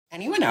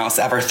Anyone else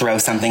ever throw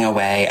something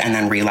away and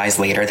then realize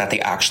later that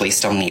they actually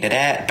still needed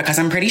it? Because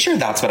I'm pretty sure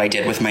that's what I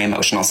did with my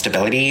emotional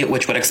stability,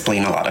 which would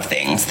explain a lot of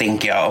things.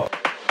 Thank you.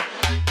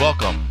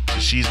 Welcome to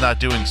She's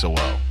Not Doing So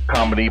Well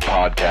comedy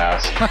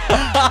podcast.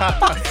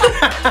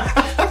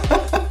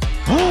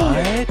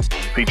 What?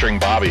 Featuring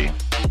Bobby.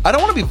 I don't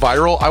want to be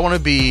viral. I want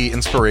to be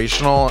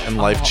inspirational and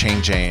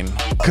life-changing.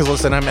 Because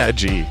listen, I'm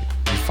edgy.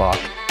 You fuck.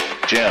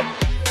 Jim.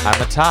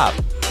 I'm a top.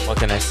 What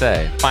can I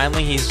say?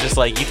 Finally, he's just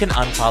like, you can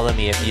unfollow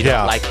me if you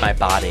don't like my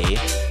body.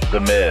 The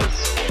Miz.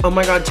 Oh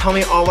my god, tell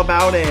me all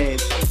about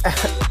it.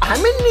 I'm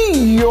in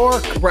New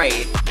York,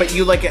 right? But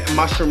you like it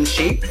mushroom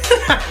shape?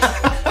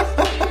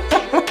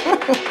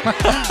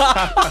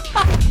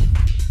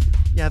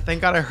 Yeah,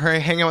 thank God I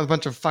hang out with a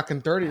bunch of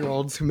fucking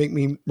 30-year-olds who make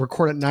me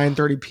record at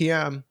 9:30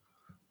 p.m.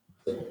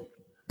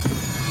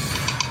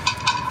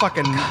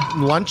 Fucking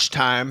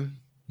lunchtime.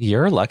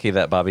 You're lucky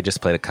that Bobby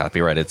just played a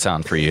copyrighted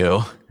sound for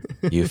you.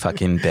 You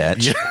fucking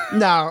bitch.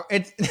 No,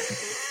 it's...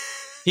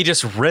 He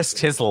just risked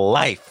his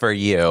life for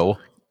you.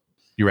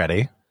 You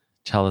ready?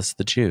 Tell us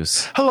the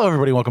juice. Hello,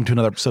 everybody. Welcome to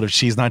another episode of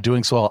She's Not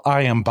Doing So Well.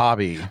 I am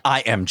Bobby. I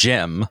am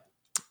Jim.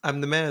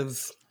 I'm The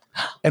Miz.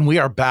 And we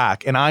are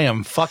back. And I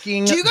am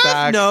fucking Do you guys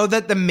back. know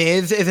that The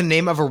Miz is a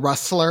name of a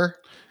wrestler?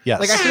 Yes.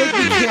 Like, I feel like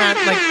we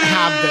can't, like,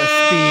 have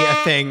this be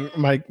a thing,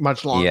 like,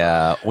 much longer.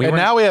 Yeah.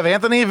 Now we have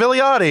Anthony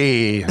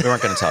Vigliotti. We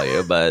weren't going to tell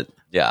you, but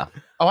yeah.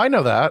 Oh, I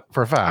know that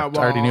for a fact.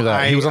 I already knew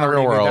that. He was on The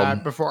Real already knew World.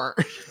 that before.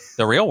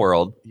 The Real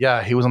World.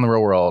 Yeah, he was on The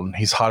Real World.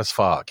 He's hot as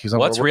fuck. He was on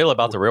What's real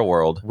about The Real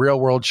World? Real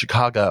World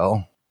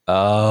Chicago.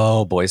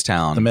 Oh, Boys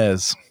Town. The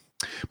Miz.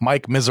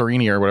 Mike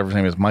Mizzarini or whatever his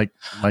name is. Mike.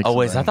 Oh,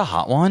 wait, is that the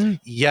hot one?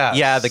 Yes.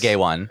 Yeah, the gay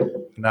one.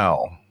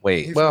 No.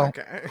 Wait. Well,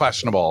 okay.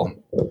 questionable.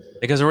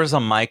 Because there was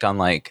a mic on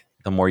like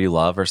The More You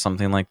Love or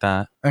something like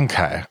that.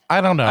 Okay.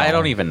 I don't know. I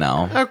don't even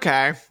know.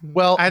 Okay.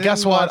 Well, I guess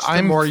didn't what? watch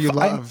The More You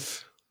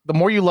Love. The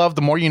more you love,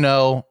 the more you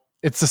know.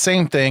 It's the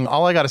same thing.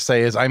 All I got to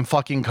say is I'm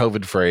fucking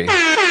COVID free.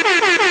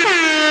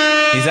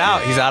 He's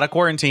out. He's out of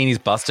quarantine. He's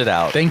busted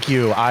out. Thank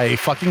you. I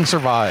fucking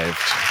survived.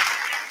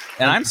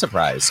 And I'm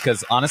surprised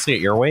because honestly,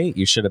 at your weight,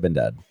 you should have been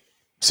dead.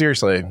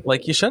 Seriously.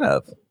 Like you should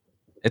have.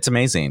 It's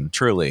amazing.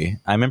 Truly.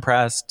 I'm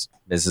impressed.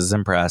 Miz is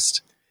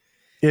impressed.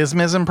 Is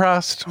Miz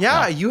impressed?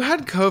 Yeah, you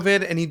had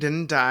COVID and you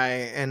didn't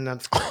die, and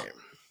that's great.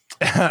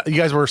 You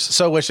guys were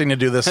so wishing to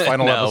do this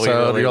final No, we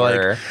episode. really You're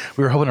were. like,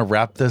 we were hoping to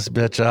wrap this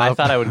bitch up. I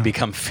thought I would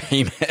become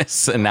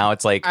famous, and now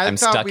it's like I'm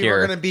stuck we here.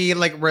 were going to be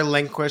like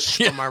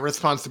relinquished from our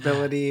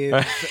responsibilities.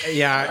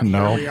 Yeah,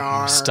 No. here we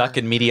are. Stuck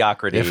in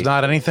mediocrity. If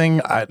not anything,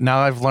 now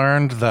I've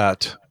learned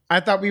that. I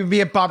thought we would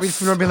be at Bobby's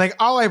funeral and be like,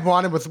 all I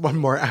wanted was one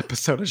more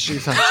episode of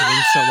She's Not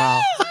Doing So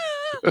Well.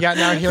 Yeah,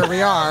 now here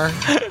we are.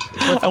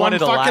 With I wanted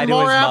to lie to his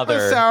mother.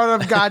 Episode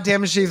of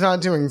goddamn She's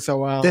Not Doing So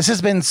Well. This has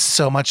been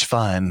so much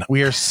fun.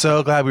 We are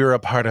so glad we were a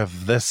part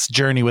of this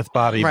journey with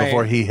Bobby Right.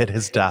 before he hit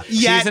his death.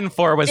 Yet Season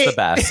 4 was the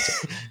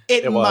best.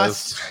 It was.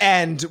 must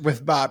end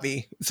with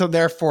Bobby, so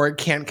therefore it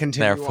can't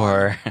continue.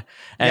 Therefore,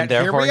 and Yet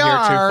here therefore we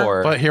are.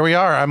 heretofore. But here we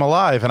are. I'm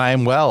alive and I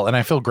am well and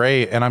I feel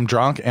great and I'm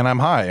drunk and I'm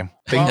high.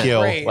 Thank you.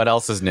 great. What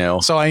else is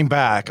new? So I'm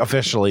back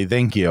officially.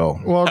 Thank you.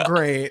 Well,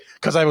 great.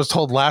 Because I was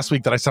told last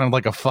week that I sounded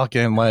like a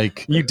fucking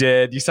like You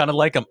did. You sounded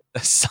like a.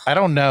 I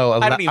don't know.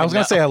 I don't even was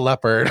gonna know. say a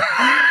leopard.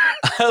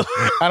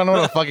 I don't know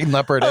what a fucking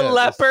leopard is. A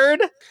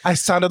leopard? I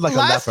sounded like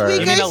Last a leopard.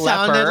 week You I mean a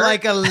sounded leopard?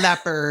 like a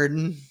leopard.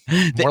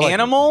 The More like-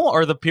 animal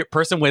or the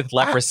person with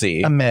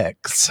leprosy? A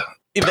mix.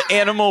 The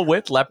animal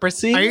with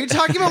leprosy? Are you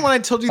talking about when I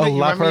told you A that you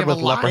remind me leopard of a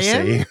with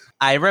lion? leprosy.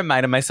 I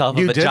reminded myself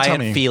You of a did tell giant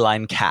me.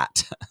 feline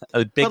cat.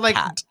 A big But like,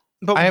 cat.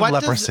 but I have what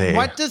leprosy.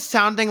 what does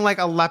sounding like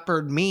a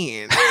leopard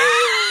mean?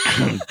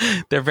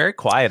 They're very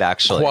quiet,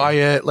 actually.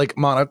 Quiet, like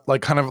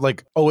like kind of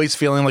like always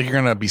feeling like you're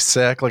gonna be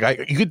sick.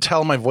 Like you could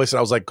tell my voice that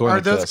I was like going Are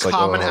like those this, like,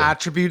 common oh.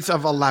 attributes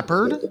of a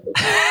leopard?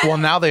 Well,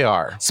 now they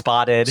are.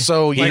 Spotted.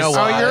 So you Like, know Oh,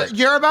 what?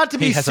 you're about to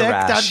He be has a sick.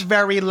 rash. That's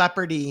very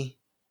leopardy.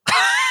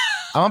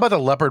 I'm about to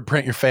leopard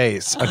print your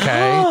face.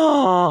 Okay,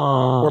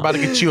 we're about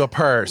to get you a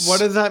purse. What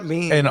does that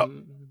mean?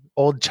 And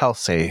old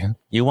Chelsea.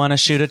 You want to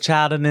shoot a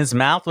child in his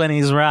mouth when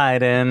he's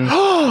riding.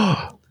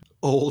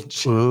 Old.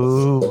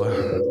 Ooh.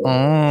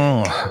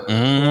 Oh,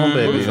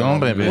 baby. Oh,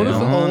 baby. What does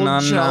old no,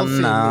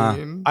 Chelsea no.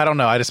 mean? I don't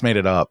know. I just made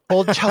it up.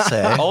 Old Chelsea.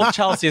 Old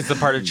Chelsea is the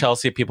part of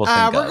Chelsea people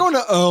think We're of. going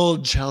to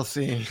old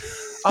Chelsea.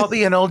 I'll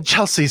be an old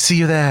Chelsea. See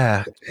you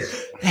there.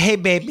 Hey,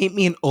 babe, meet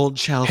me in old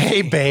Chelsea.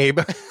 Hey, babe.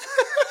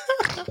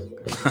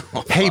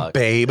 Hey, fuck.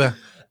 babe.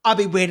 I'll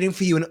be waiting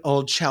for you in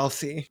old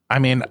Chelsea. I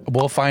mean,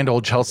 we'll find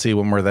old Chelsea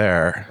when we're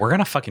there. We're going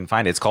to fucking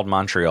find it. It's called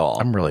Montreal.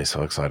 I'm really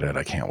so excited.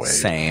 I can't wait.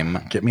 Same.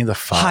 Get me the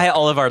fuck. Hi,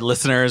 all of our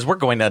listeners. We're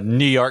going to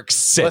New York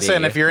City.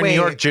 Listen, if you're in Wait.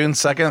 New York, June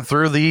 2nd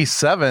through the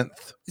 7th.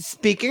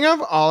 Speaking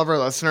of all of our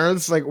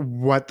listeners, like,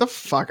 what the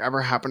fuck ever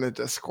happened to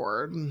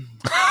Discord?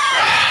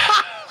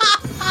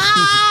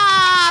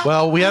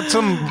 Well, we had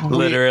some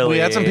Literally. we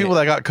had some people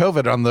that got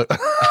COVID on the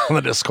on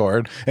the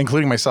Discord,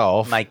 including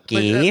myself.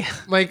 Mikey.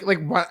 Like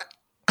what?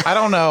 I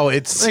don't know.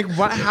 It's Like,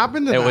 what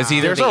happened to It that? was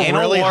either There's the a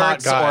anal really hot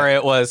warts guy. or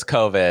it was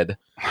COVID.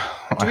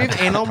 Do we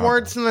have anal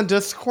warts in the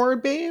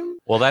Discord, babe?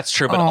 Well, that's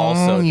true, but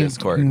also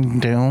Discord.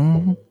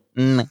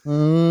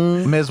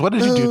 Miz, what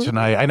did you do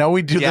tonight? I know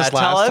we do this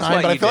last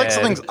time, but I feel like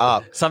something's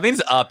up.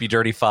 Something's up, you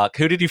dirty fuck.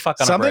 Who did you fuck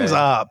on Something's a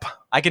break? up.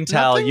 I can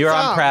tell. Nothing's You're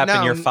on up. prep No.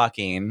 and you're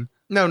fucking.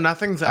 No,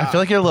 nothing's up. I feel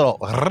like you're a little.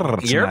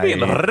 You're being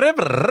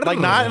like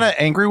not in an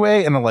angry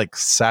way, in a like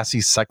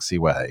sassy, sexy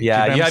way. Yeah,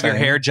 know you what have I'm your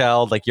hair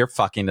gelled like you're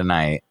fucking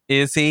tonight.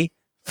 Is he?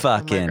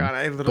 Fucking. Oh my God,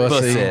 I literally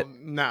Bussy. it.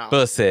 No.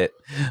 Buss it.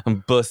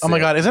 Buss Oh my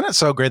it. God, isn't it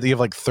so great that you have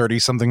like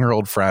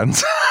 30-something-year-old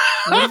friends?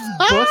 What does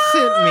buss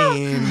it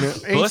mean?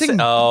 Are you Buss it. saying-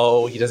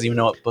 Oh, he doesn't even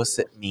know what buss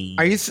it means.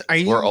 Are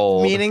you We're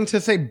old. meaning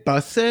to say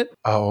bus it?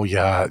 Oh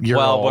yeah, you're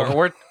Well, old.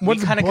 we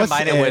What's kind of buss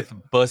combine it it? with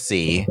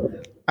bussy.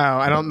 Oh,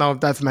 I don't know if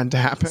that's meant to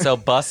happen. So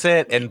buss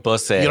it and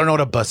buss it. You don't know what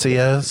a bussy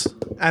is?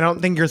 I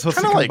don't think you're supposed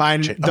to Kinda like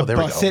combine J- the oh, there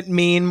we bus go. it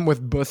mean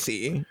with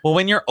bussy. Well,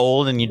 when you're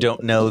old and you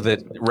don't know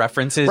the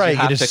references, Right, you you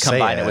have to just say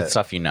combine it it. with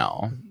stuff you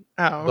know.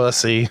 Oh,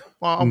 Bussy.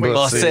 well, I'll wait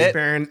Buss to it.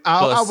 experience.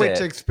 I'll Buss wait it.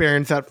 to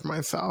experience that for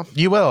myself.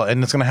 You will,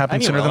 and it's going to happen I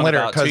think sooner we'll than in later.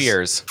 about 2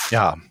 years.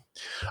 Yeah.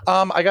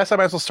 I guess I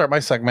might as well start my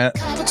segment.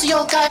 Come to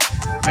your gut.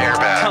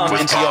 Bareback Come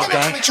with into your Bobby.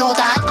 gut.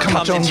 Jordan.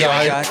 Come into your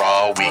gut.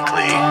 Raw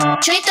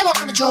Weekly. Treat them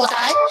on the Jordan.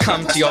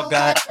 Come to your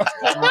gut.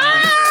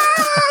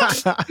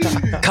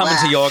 Come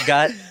into your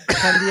gut.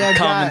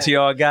 Come into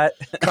your gut.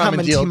 Come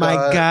into your my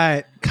gut.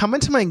 gut. Come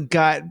into my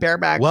gut.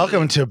 Bareback.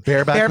 Welcome to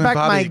Bareback with Bareback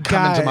Bobby. my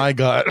Come into gut. my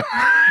gut.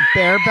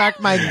 Bareback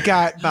my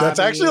gut. Bobby. That's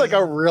actually like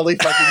a really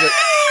fucking good.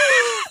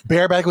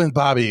 Bareback with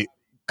Bobby.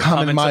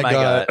 Come in my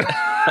gut.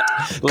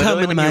 come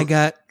into my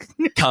gut.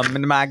 Come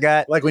into my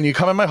gut. Like when you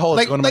come in my hole, it's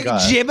Like, going to my like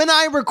gut. Jim and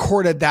I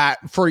recorded that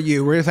for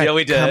you. We're just like, Yeah,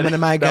 we did. Come into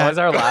my gut. That was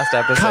our last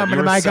episode. Come You into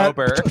were my gut.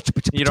 sober.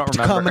 You don't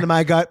remember. Come into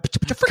my gut.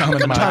 Come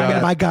into my Come into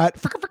gut. my gut.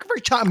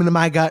 Come into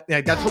my gut.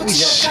 Yeah, that's what we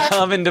did.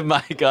 Come into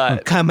my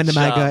gut. Come into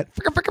my Shut gut.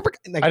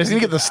 I just need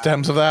to get the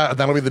stems of that. And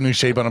that'll be the new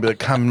shape. And I'll be like,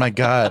 come in my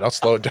gut. I'll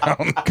slow it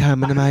down.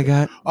 Come into my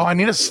gut. Oh, I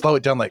need to slow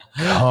it down. Like,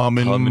 come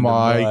in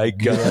my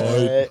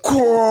gut.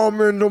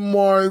 Come into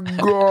my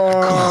gut.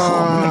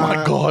 Come in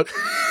my gut.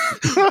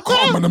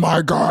 Come into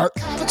my gut.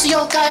 Come to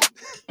your gut.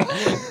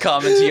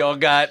 Come into your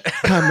gut.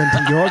 Come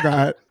into your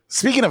gut.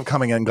 Speaking of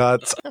coming in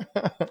guts,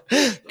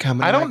 Come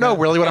into I don't my know gut.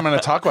 really what I'm going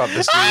to talk about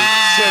this week.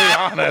 To be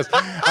honest,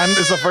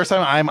 it's the first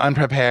time I'm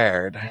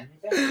unprepared.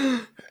 Yeah,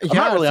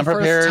 not really it's the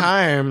unprepared. first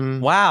time.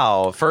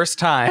 Wow. First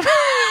time.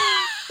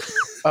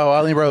 Oh, I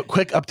only wrote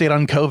quick update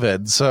on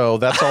COVID, so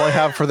that's all I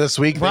have for this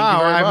week. Thank you Wow,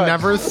 very I've much.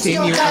 never seen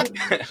Your you. gut.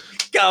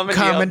 Come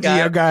Into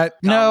your gut.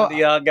 No, Come into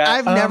your gut.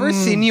 I've never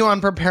seen you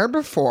unprepared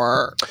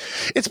before.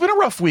 It's been a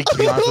rough week, to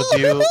be honest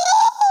with you.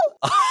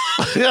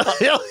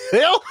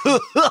 No,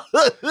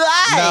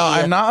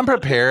 I'm not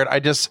unprepared. I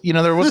just,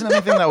 there wasn't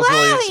anything that was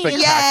really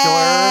spectacular.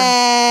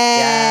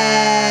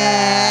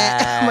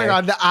 Oh my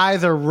God, the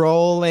eyes are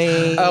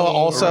rolling. Oh,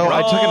 also,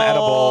 I took an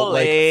edible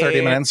like 30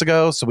 Rolling. minutes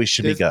ago, so we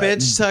should This be good.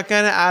 bitch took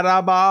an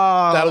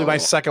edible. That'll be my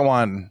second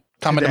one.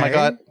 Come into my Today?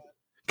 gut.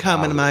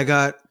 Come into my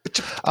gut.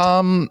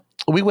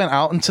 We went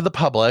out into the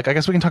public. I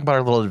guess we can talk about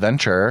our little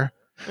adventure.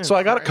 So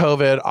I got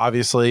COVID,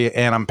 obviously,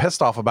 and I'm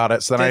pissed off about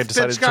it. So then I This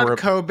decided bitch got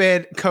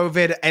to.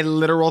 COVID, a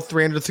literal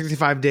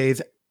 365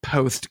 days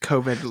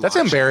post-COVID. That's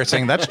launch.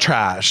 embarrassing. That's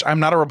trash. I'm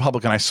not a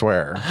Republican, I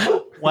swear.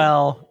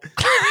 Well,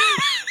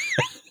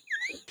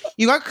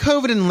 You got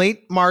COVID in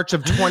late March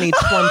of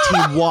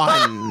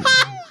 2021.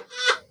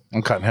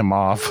 I'm cutting him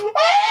off.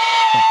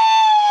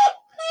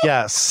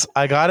 Yes,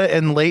 I got it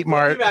in late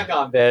March. back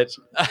on, bitch.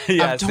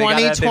 Yes, Of they got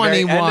it at the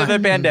very end of 2021. the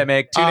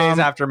pandemic, 2 days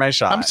after my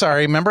shot. I'm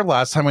sorry. Remember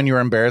last time when you were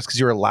embarrassed because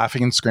you were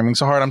laughing and screaming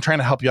so hard? I'm trying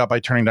to help you out by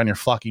turning down your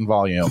fucking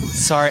volume.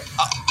 Sorry.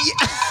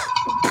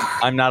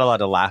 I'm not allowed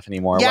to laugh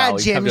anymore. Yeah, Wow,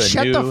 we've Jim, come to a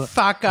shut new- the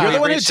fuck up. You're the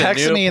one who reached a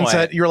texted new me and point.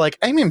 said, you're like,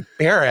 I'm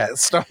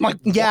embarrassed. I'm like,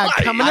 Yeah,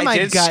 why? come into my I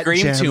did gut,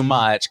 scream Jim. too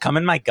much. Come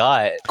in my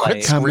gut. Quit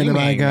Like, Come into my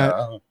screaming.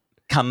 gut.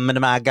 come into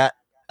my gut.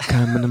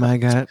 Come into my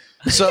gut.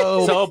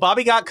 So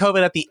Bobby got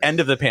COVID at the end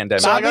of the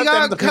pandemic. So I Bobby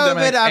got got the COVID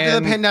pandemic after the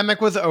and- pandemic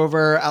was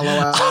over.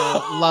 LOL.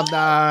 Love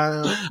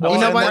that. Well, you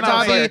know and what, then I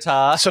was Bobby?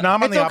 like, so now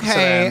I'm on It's the opposite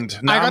okay. end.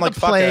 Now I I'm got like, the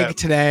fuck plague it.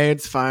 today.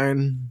 It's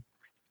fine.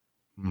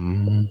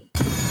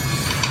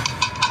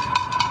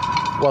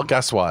 Well,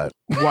 guess what?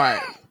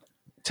 What?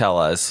 Tell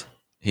us.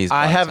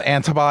 I have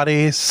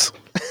antibodies.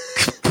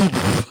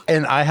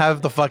 And I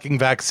have the fucking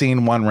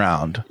vaccine 1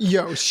 round.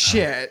 Yo,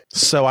 shit.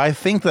 So I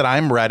think that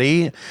I'm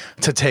ready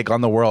to take on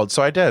the world.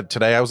 So I did.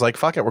 Today I was like,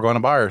 fuck it, we're going to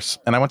bars.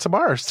 And I went to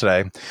bars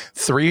today.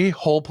 3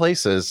 whole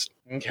places.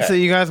 Okay. So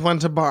you guys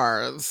went to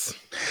bars.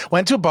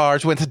 Went to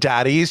bars, went to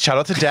Daddy's. Shout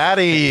out to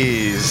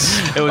Daddy's.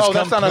 It was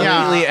that's not a-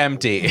 completely Yeah.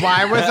 empty.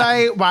 Why was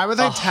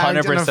I tagged in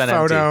a 100%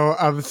 photo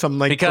of some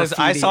like Because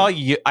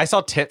graffiti? I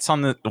saw tits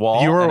on the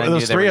wall. You were, and I knew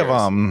there's they were 3 of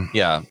yours. them.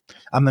 Yeah.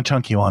 I'm the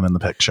chunky one in the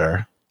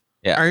picture.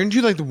 Aren't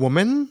you like the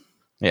woman?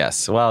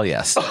 Yes. Well,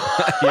 yes.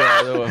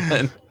 You're the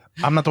woman.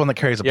 I'm not the one that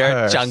carries a You're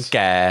purse.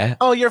 junkie.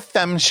 Oh, you're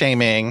femme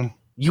shaming.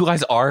 You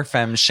guys are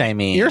femme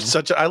shaming. You're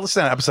such a. I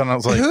listened to that episode and I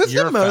was like, Who's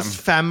you're the most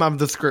femme of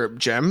this group,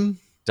 Jim?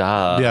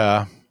 Duh.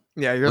 Yeah.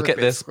 Yeah, you're Look at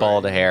this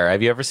bald hair.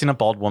 Have you ever seen a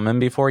bald woman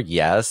before?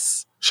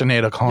 Yes.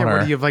 Sinead Yeah, O'Connor.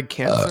 what, do you have like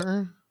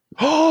cancer?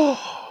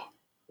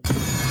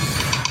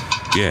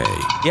 Gay.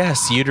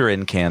 Yes,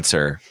 uterine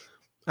cancer.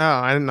 Oh,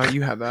 I didn't know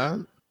you had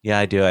that. Yeah,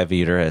 I do have a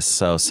uterus,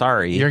 so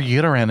sorry. Your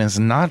uterine is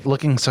not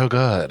looking so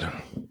good.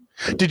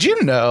 Did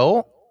you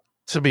know,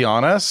 to be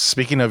honest,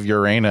 speaking of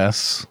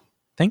Uranus,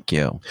 Thank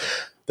you.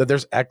 that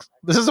there's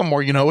this is a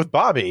more you know with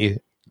Bobby.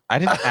 I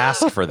didn't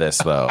ask for this,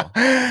 though.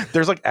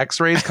 There's like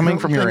X-rays coming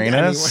from think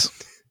Uranus.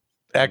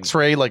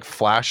 X-ray like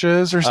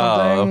flashes or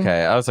something. Oh,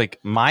 okay. I was like,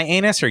 my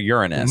anus or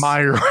Uranus?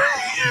 My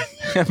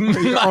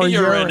my Or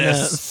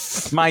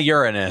Uranus. My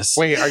Uranus.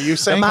 Wait, are you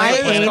saying My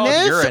It's called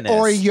anus Uranus.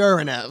 or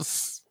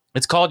Uranus?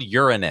 It's called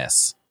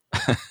Uranus.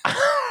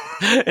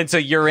 And so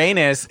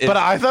Uranus is... But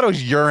I thought it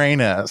was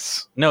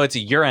Uranus. No, it's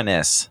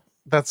Uranus.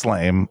 That's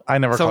lame. I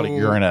never So- called it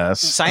Uranus.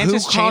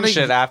 Scientists Who called changed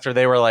it- it after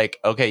they were like,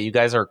 okay, you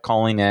guys are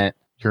calling it...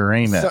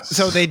 Uranus.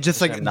 So they just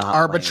like I'm not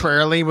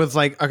arbitrarily was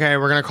like, okay,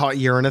 we're gonna call it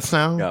Uranus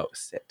now. Go,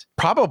 sit.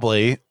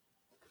 Probably.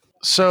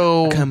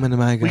 So Come into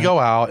my we go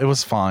out. It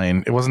was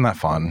fine. It wasn't that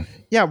fun.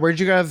 Yeah, where'd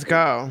you guys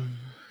go?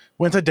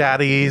 Went to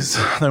Daddy's,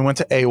 then went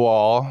to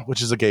AWOL,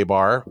 which is a gay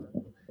bar.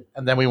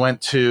 And then we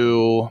went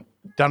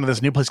down to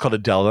this new place called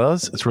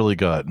Adela's. It's really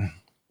good.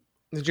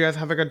 Did you guys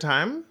have a good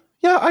time?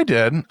 Yeah, I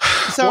did.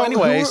 So Well,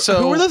 anyway,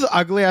 who were those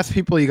ugly ass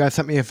people you guys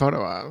sent me a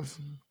photo of?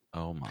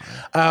 Oh, my.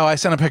 Oh, I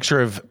sent a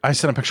picture of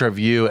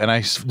you, and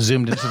I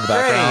zoomed into the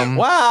background.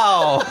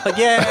 Wow.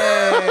 Yay.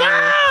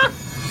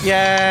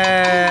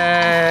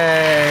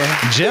 Yay.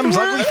 Jim's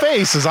ugly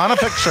face is on a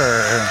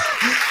picture.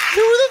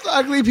 Who were those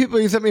ugly people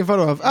you sent me a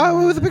photo of?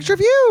 Oh, it was a picture of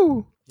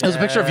you. It was a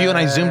picture of you, and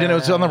I zoomed in. It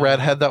was on the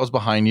redhead that was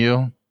behind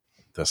you.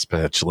 This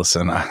bitch,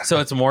 listen. So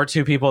it's more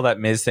two people that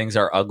Ms. thinks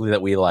are ugly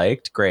that we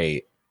liked.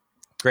 Great.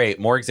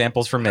 More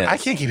examples for Ms. I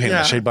can't keep hitting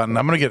the shade button.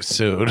 I'm gonna get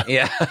sued.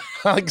 Yeah.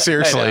 Like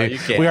seriously, I know, you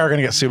can't. we are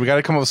gonna get sued. We got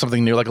to come up with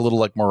something new, like a little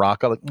like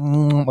maraca,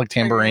 like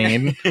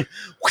tambourine.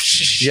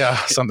 Yeah,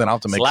 something. I'll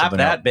have to make Slap something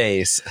that up.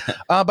 bass.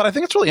 But I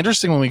think it's really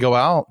interesting when we go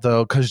out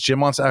though, because Jim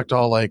wants to act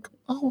all like,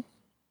 "Oh,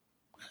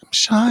 I'm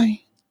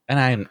shy." And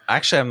I'm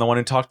the one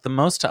who talked the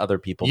most to other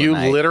people. You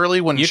tonight.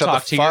 literally wouldn't You shut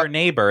talk the to fuck. your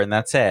neighbor, and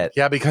that's it.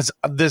 Yeah, because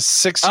this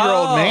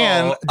 6-year-old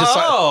man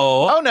decided.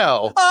 Oh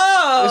no!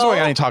 Oh. This is what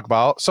I need to talk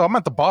about. So I'm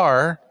at the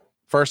bar,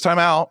 first time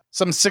out.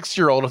 Some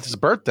 6-year-old with his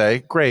birthday.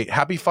 Great,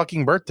 happy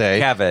fucking birthday,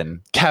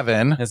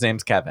 Kevin. His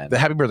name's Kevin. The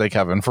happy birthday,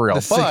 Kevin, for real.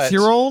 The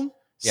 6-year-old?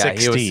 Yeah,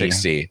 he was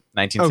 60.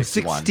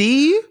 1961.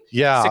 60?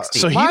 Yeah. 60.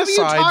 So he Why decides.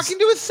 are you talking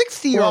to a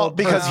 60-year-old? Well,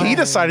 because he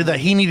decided that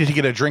he needed to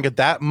get a drink at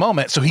that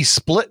moment, so he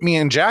split me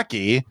and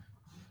Jackie.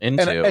 And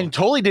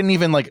totally didn't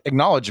even like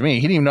acknowledge me.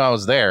 He didn't even know I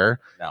was there.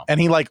 No. And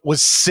he like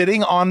was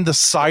sitting on the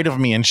side of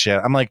me and shit.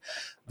 I'm like,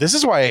 this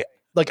is why.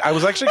 Like, I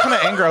was actually kind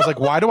of angry. I was like,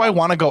 why do I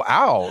want to go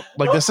out?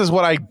 Like, this is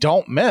what I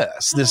don't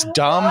miss. This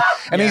dumb.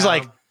 And he's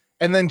like,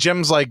 and then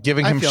Jim's like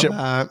giving him shit.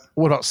 What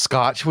about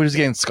scotch? What is he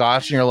getting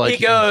scotch? And you're like,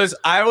 he goes,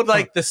 I would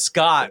like the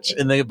scotch.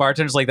 And the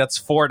bartender's like, that's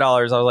 $4.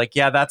 I was like,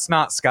 yeah, that's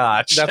not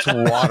scotch. That's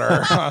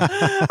water.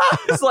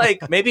 It's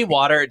like, maybe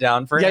water it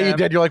down for him. Yeah, you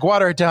did. You're like,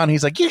 water it down.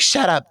 He's like, you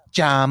shut up,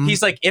 Jim.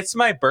 He's like, it's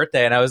my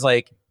birthday. And I was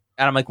like,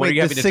 and I'm like, what are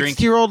you having to drink?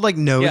 The 6-year-old like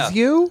knows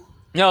you?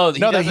 No, he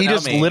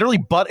just me. literally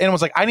butt in and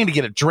was like, I need to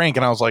get a drink.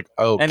 And I was like,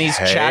 okay. And he's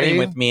chatting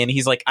with me, and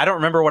he's like, I don't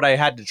remember what I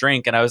had to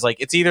drink. And I was like,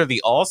 it's either the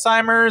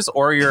Alzheimer's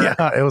or your it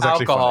was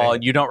actually alcohol, funny.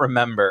 and you don't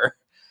remember.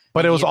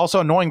 But it was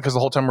also annoying because the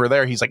whole time we were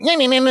there, he's like, nah,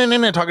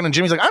 talking to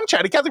Jimmy. He's like, I'm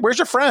chatty Cathy. Where's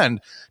your friend?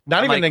 Not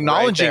I'm even like,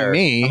 acknowledging right there.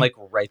 me. I'm like,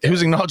 right there. He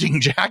was acknowledging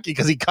Jackie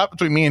because he cut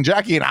between me and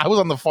Jackie, and I was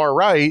on the far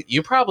right.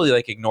 You probably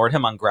like ignored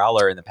him on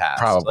Growler in the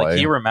past. Probably. Like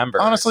he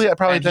remembers. Honestly, I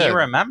probably and did. He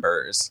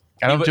remembers.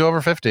 I don't do over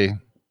 50.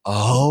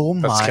 Oh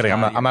my! That's kidding. I'm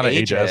not an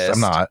ageist. ageist. I'm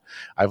not.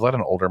 I've let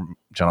an older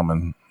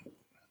gentleman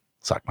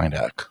suck my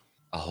dick.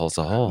 A hole's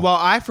a hole. Well,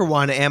 I for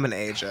one am an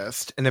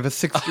ageist, and if a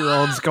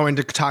 6-year-old's going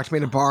to talk to me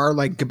at a bar,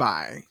 like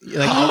goodbye.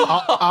 Like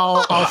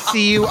I'll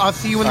see you. I'll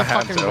see you in the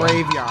fucking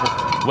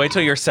graveyard. Wait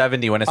till you're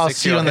 70 when a I'll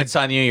see you 6-year-old in the- hits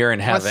on you. You're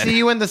in I'll heaven. see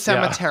you in the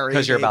cemetery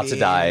because you're about to baby.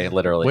 die,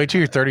 literally. Wait till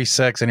you're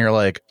 36 and you're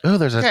like, oh,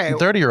 there's a Okay.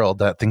 30-year-old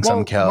that thinks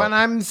I'm cute. When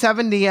I'm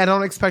 70, I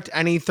don't expect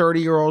any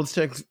 30-year-olds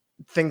to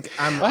think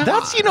I'm.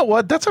 That's, you know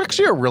what? That's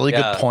actually a really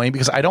Yeah. good point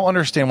because I don't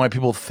understand why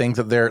people think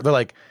that they're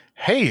like,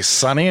 hey,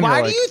 Sonny. And Why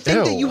you're do like, you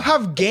think that ew. you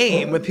have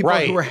game with people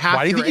Right. who are half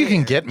Why do you your think you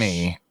can age? get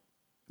me?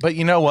 But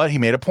you know what? He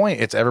made a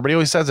point. It's everybody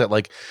always says it.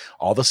 Like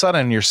all of a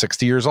sudden you're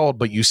 60 years old,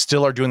 but you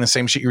still are doing the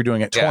same shit you were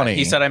doing at 20.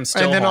 He said, I'm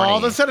still And then horny. all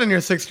of a sudden you're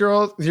 6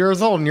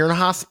 years old and you're in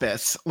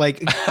hospice.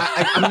 Like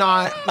I'm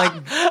not like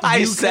I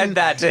you said can-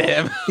 that to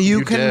him.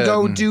 You can did.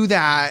 go do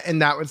that,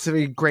 and that would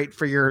be great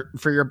for your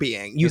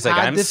being. You He's like,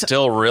 had I'm this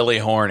still really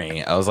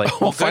horny. I was like,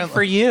 well, good finally.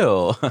 for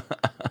you.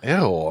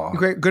 Ew.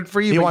 great, good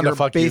for you. He But wanted to you're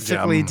fuck you,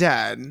 basically Jim.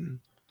 dead.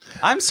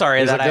 I'm sorry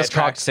He's that like, I this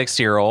attract cock-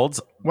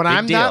 60-year-olds. When Big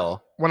I'm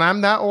deal.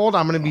 that old,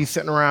 I'm going to be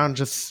sitting around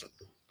just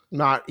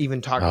not even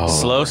talking. Oh. to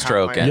Slow half my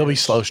stroking. age. You'll be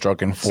slow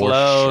stroking for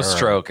Slow sure.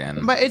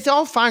 stroking. But it's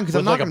all fine because I'm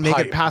With not like a going to make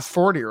pipe. it past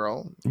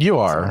 40-year-old. You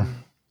are.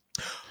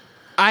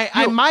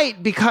 I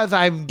might because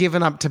I've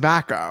given up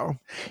tobacco.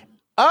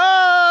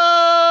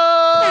 Oh!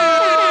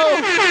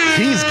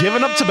 He's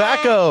given up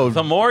tobacco.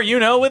 The more you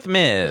know with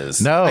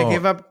Miz. No. I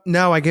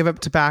gave up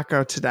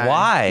tobacco today.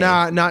 Why?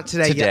 No, not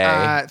today.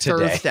 Today.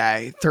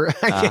 Thursday.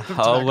 I gave up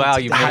Oh, tobacco wow.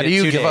 today. You made How it do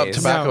you 2 give up days.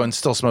 tobacco No. and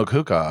still smoke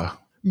hookah?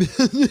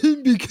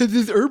 Because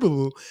it's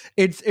herbal.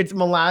 It's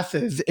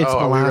molasses. It's Are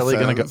we molasses. really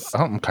going to go?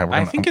 Oh, okay,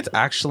 I think it's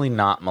actually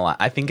not molasses.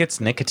 I think it's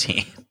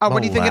nicotine. Oh,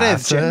 what do you think it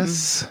is, Jim?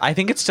 Molasses? I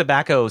think it's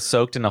tobacco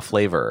soaked in a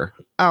flavor.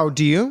 Oh,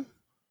 do you?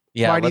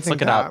 Yeah, Why do you let's think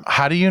look it that? up.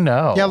 How do you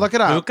know? Yeah, look it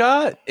up.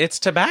 Hookah, it's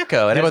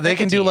tobacco. It Yeah, has but they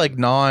can do nicotine. like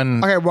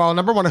non. Okay, well,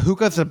 number one, a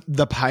hookah is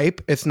the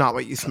pipe. It's not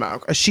what you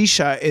smoke. A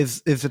shisha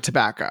is a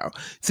tobacco.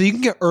 So you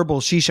can get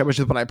herbal shisha, which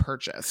is what I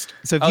purchased.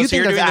 So if you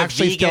think that's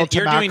actually still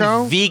you're tobacco,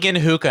 doing vegan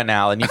hookah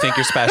now, and you think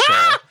you're special.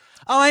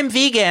 Oh, I'm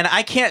vegan.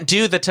 I can't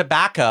do the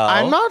tobacco.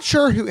 I'm not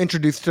sure who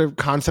introduced the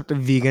concept of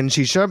vegan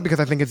shisha because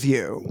I think it's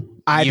you.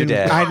 I You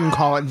didn't. did. I didn't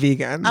call it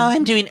vegan. Oh,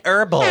 I'm doing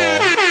herbal.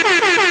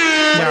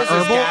 yeah, What is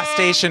this gas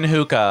station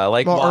hookah?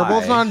 Like, Well, why?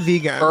 herbal's not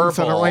vegan, so I don't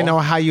Herbal. really know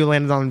how you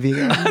landed on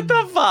vegan. What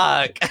the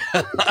fuck?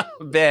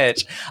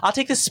 Bitch. I'll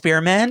take the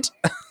spearmint.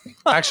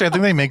 Actually, I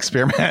think they make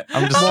spearmint.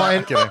 I'm just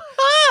not kidding.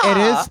 It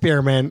is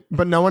spearmint,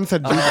 but no one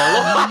said vegan.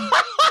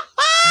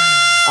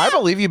 I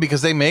believe you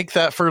because they make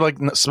that for like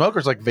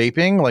smokers, like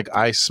vaping. Like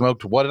I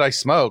smoked. What did I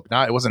smoke?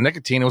 Not it wasn't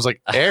nicotine. It was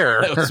like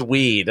air. It was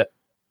weed.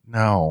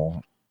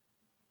 No.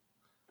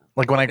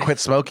 Like when I quit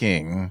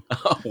smoking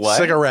What?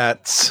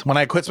 cigarettes. When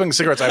I quit smoking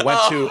cigarettes, I went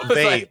to it's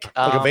vape, like,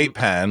 like a vape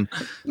pen.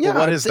 Yeah,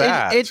 What is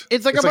that?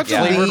 It's like a bunch of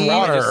flavored leaves.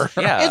 water.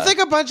 Yeah. It's like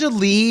a bunch of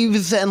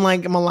leaves and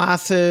like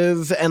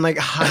molasses and like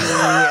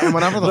honey and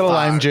whatever the Little fuck.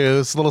 lime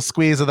juice, little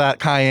squeeze of that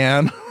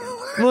cayenne.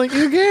 Like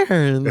who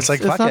cares? It's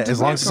like, fuck not it, as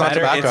long as it's not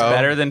tobacco. It's tobacco.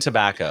 better than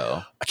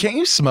tobacco. Can't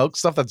you smoke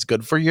stuff that's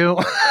good for you?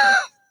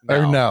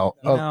 Or no?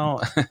 Oh,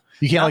 No.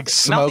 you can't like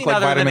smoke Nothing like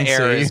other vitamin than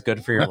air C. is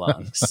good for your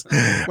lungs.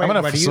 I'm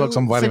gonna what are smoke you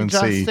some vitamin C.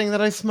 suggesting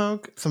that I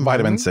smoke some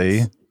Vitamin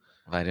C.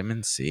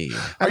 Vitamin C.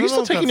 I Are you don't know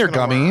still if taking that's your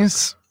gonna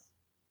gummies?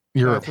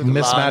 Your That's with the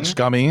mismatched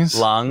gummies?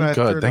 Lung. But-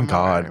 Good, through thank the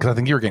God. mind. Because I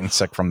think you were getting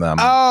sick from them.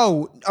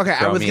 Oh, okay.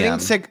 I was getting Chromium.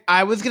 sick.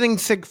 I was getting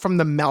sick from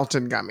the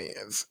melted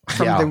gummies.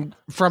 Yeah.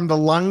 From the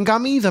lung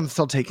gummies, I'm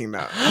still taking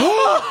those.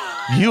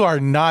 You are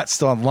not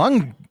still on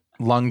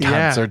lung Yeah.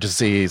 cancer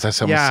disease. I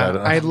someone Yeah, said.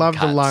 I love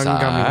the lung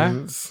Cancer.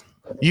 gummies.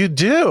 You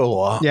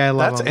do. Yeah, I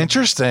love That's them.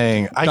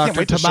 interesting. I Dr. can't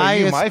wait to show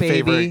you Tobias, my baby.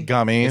 favorite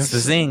gummies. It's the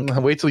zinc.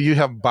 Wait till you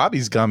have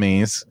Bobby's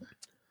gummies.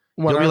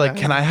 What You'll are be like,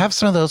 they? "Can I have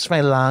some of those for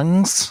my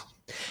lungs?"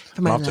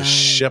 For my I'll have to lungs.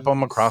 ship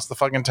them across the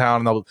fucking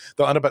town, and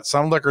they'll end up at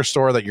some liquor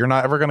store that you're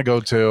not ever going to go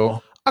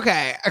to.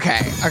 Okay.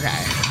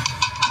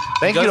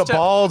 Thank you Goes to to-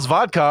 Balls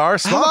Vodka, our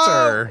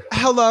sponsor.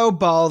 Hello,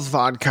 Balls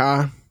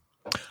Vodka.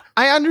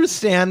 I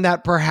understand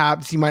that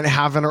perhaps you might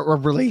have a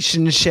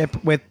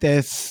relationship with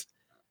this.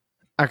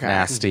 Okay,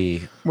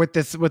 Nasty. with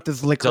this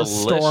liquor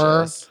store.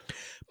 Delicious.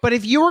 But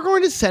if you were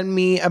going to send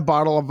me a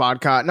bottle of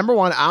vodka, number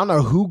one, I don't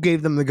know who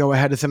gave them the go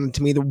ahead to send it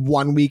to me the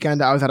one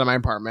weekend I was out of my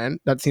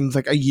apartment. That seems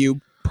like a you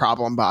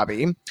problem,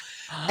 Bobby.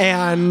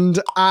 And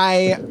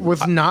I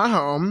was not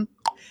home.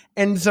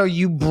 And so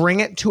you bring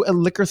it to a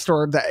liquor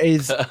store that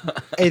is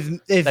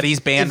That he's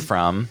banned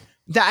from.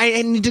 that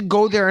I need to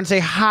go there and say,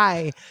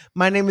 "Hi,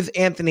 my name is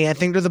Anthony. I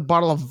think there's a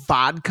bottle of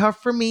vodka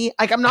for me."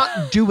 Like, I'm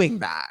not doing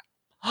that.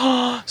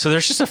 So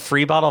there's just a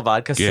free bottle of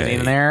vodka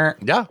sitting there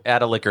Yeah.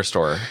 at a liquor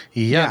store.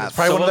 Yeah, it's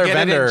probably so one we'll of their get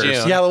it in vendors.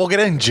 June. Yeah, we'll get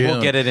it in June.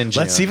 We'll get it in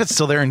June. Let's see if it's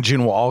still there in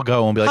June. We'll all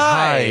go and be like,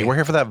 Hi. "Hi, we're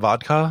here for that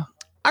vodka."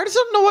 I just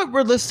don't know what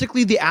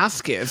realistically the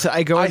ask is.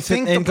 I go I and sit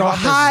think the and go,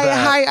 problem is "Hi,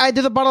 that- I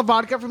did a bottle of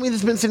vodka for me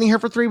that's been sitting here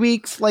for 3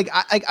 weeks." Like,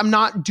 I'm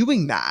not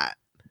doing that.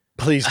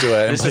 Please do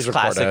it. and This please is record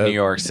classic it. New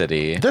York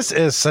City. This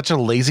is such a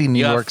lazy New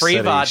You York have free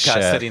City vodka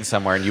shit. sitting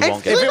somewhere and you I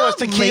won't feel get If it. it was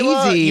not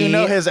tequila, lazy. you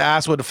know his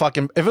ass would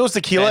fucking. If it was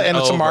tequila Bend and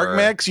it's a marg over.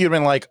 mix, you'd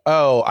been like,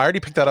 "Oh, I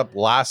already picked that up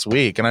last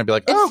week," and I'd be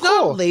like, It's "Oh,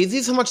 cool." not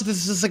lazy so much. This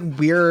is just like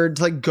weird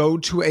to like go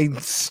to a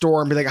store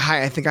and be like,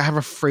 "Hi, I think I have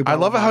a free." I bottle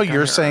love of how vodka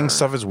you're here." saying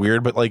stuff is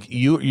weird, but like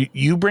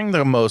you bring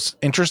the most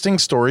interesting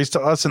stories to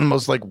us and the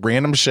most like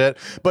random shit.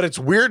 But it's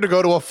weird to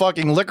go to a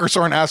fucking liquor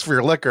store and ask for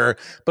your liquor.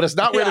 But it's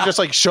not weird to just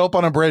like show up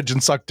on a bridge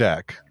and suck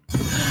dick.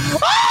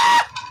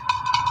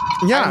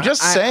 Yeah, I'm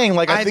just saying,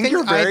 like, I think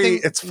you're very-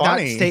 it's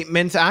funny. That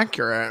statement's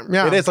accurate.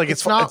 Yeah, It is, like,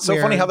 it's so funny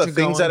weird how the to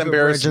things go that into a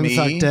embarrass bridge and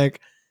suck me- dick.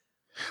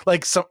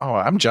 Like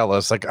I'm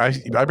jealous. Like I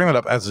bring that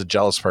up as a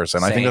jealous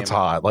person. I think Same. it's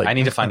hot. Like I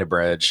need to find a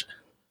bridge.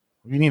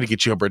 we need to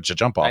get you a bridge to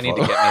jump off. I need of.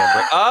 to get me a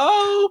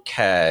bridge.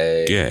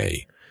 Okay.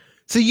 Gay.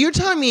 So you're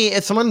telling me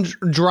if someone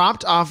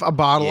dropped off a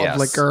bottle Yes. of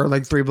liquor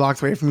like 3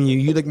 blocks away from you,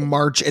 you like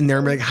march in there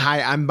and be like,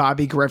 "Hi, I'm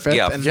Bobby Griffith,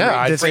 Yeah, and yeah,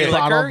 I'd this say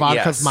bottle liquor? of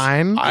vodka's Yes.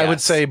 mine." I would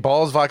Yes. say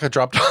Balls Vodka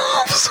dropped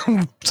off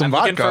some I'm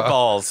vodka. looking for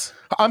balls.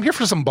 I'm here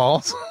for some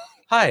balls.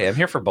 Hi, I'm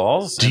here for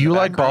balls. Do in you the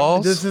like background.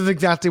 balls? This is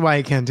exactly why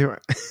you can't do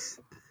it.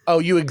 Oh,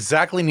 you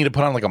exactly need to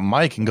put on like a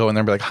mic and go in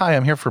there and be like, "Hi,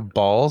 I'm here for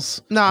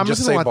balls." No, I'm And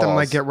just say gonna let them balls.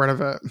 like get rid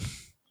of it.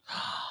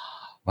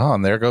 Oh,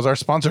 and there goes our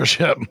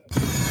sponsorship.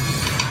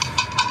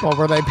 Well,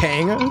 were they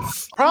paying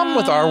us? Problem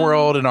with our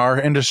world and our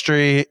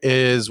industry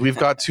is we've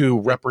got to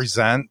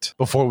represent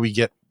before we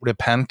get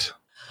repent.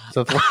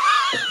 So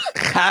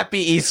Happy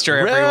Easter,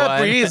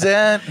 everyone.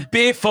 represent.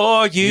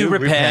 Before you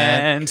repent.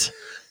 repent.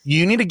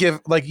 You need to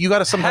give, like, you got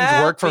to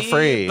sometimes work for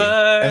free.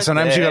 And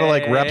sometimes you got to,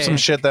 like, rep some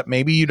shit that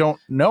maybe you don't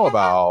know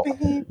about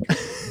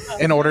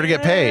in order to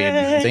get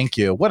paid. Thank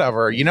you.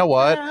 Whatever. You know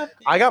what?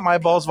 I got my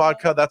balls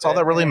vodka. That's all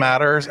that really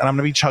matters. And I'm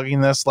going to be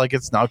chugging this like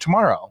it's now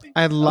tomorrow.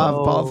 I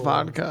love balls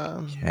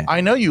vodka. Okay.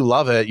 I know you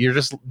love it. You're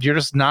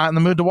just not in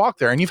the mood to walk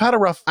there. And you've had a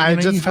rough, I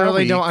just you've had a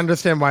really week. don't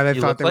understand why they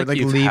You thought look they would like like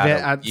you've leave had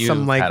it a- at you've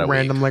some like had a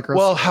random week. liquor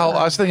Well, store. how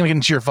I was thinking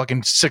into your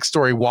fucking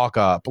 6-story walk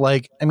up.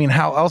 Like, I mean,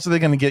 how else are they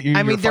going to get you? I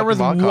your mean, there was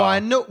fucking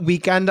vodka? one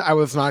weekend I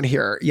was not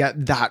here,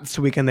 yet that's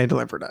the weekend they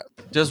delivered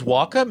it. Does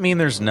walk up mean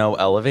there's no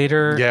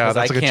elevator? Yeah, 'Cause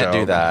that's I a good can't do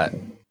joke. that.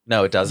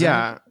 No, it doesn't.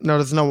 Yeah, no,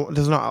 there's no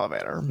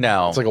elevator.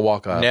 No. It's like a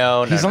walk up.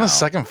 No, He's on no. the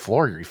second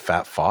floor, you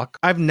fat fuck.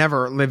 I've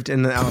never lived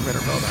in an elevator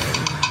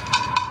building.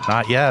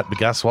 Not yet, but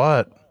guess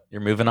what? You're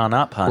moving on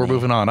up, honey. We're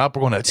moving on up.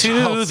 We're going to to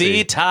Chelsea.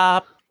 the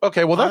top.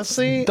 Okay, well,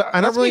 Honestly, that's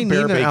I don't that's me really need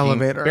an baking-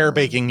 elevator. Bear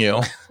baking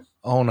you.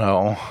 Oh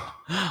no,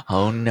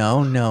 Oh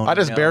no! I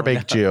just bear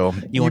baked you.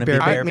 You want to be bear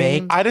bear baked me?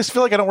 baked? I just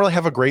feel like I don't really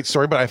have a great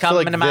story, but I feel Come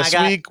like into my this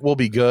gut. week will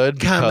be good.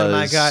 Come on,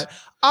 my because God.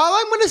 All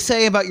I'm going to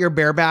say about your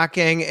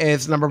barebacking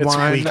is number It's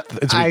one, weak.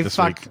 It's weak this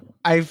week.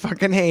 I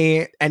fucking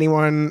hate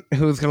anyone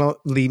who's going to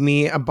leave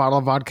me a bottle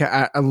of vodka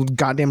at a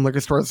goddamn liquor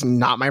store. It's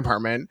not my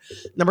apartment.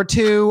 Number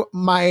two,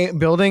 my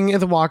building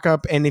is a walk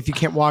up. And if you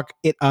can't walk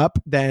it up,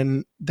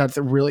 then that's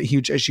a really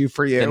huge issue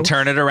for you. And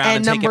turn it around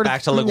and take it number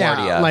back to th-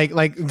 LaGuardia. Yeah,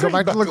 like go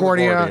back to back to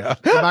LaGuardia,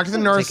 LaGuardia. go back to the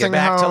nursing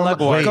back to home,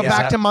 LaGuardia. go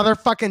back Is to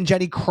motherfucking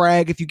Jenny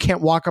Craig if you can't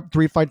walk up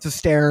 3 flights of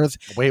stairs.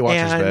 Weight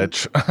Watchers, And-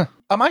 bitch.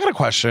 I got a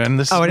question.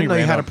 This is Oh, I gonna didn't be know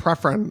you had a random.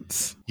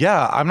 preference.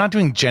 Yeah, I'm not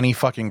doing Jenny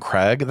fucking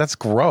Craig. That's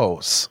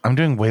gross. I'm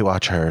doing Weight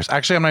Watchers.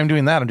 Actually, I'm not even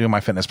doing that. I'm doing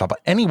my fitness pal. But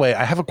anyway,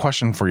 I have a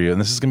question for you,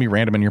 and this is gonna be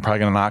random, and you're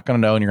probably not gonna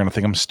know, and you're gonna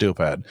think I'm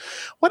stupid.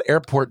 What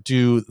airport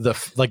does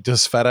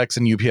FedEx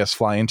and UPS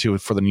fly into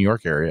for the New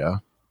York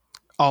area?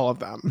 All of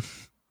them.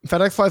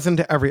 FedEx flies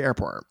into every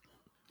airport.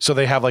 So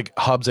they have like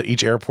hubs at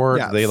each airport.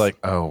 Yes. They like,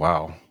 oh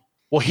wow.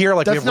 Well, here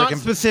like we That's have not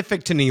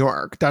specific to New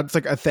York. That's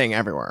like a thing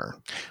everywhere.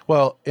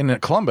 well in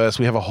Columbus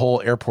we have a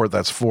whole airport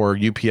that's for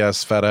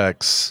UPS,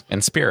 FedEx.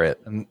 and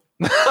Spirit.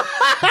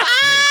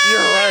 You're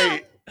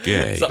right.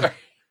 Gay. Sorry.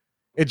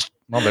 It's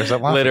well, there's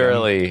that laugh again.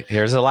 Literally.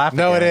 Here's a laugh.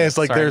 No, again. it is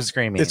like Sorry, I'm there's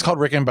screaming. It's called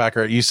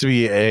Rickenbacker. It used to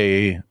be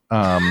a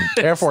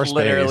Air Force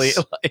literally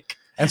base. like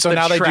And so the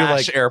now they do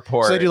trash like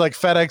airport. So they do like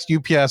FedEx,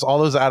 UPS, all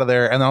those out of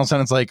there, and then all of a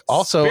sudden it's like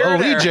also Spirit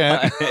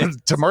Allegiant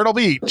Airlines. to Myrtle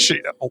Beach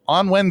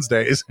on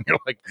Wednesdays. And you're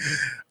like,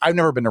 I've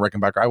never been to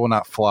Rickenbacker. I will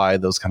not fly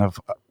those kind of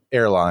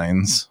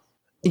airlines.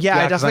 Yeah, Yeah,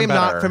 I 'cause definitely I'm am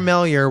not better.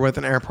 familiar with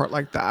an airport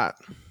like that.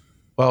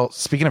 Well,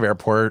 speaking of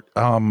airport,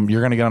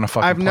 you're gonna get on a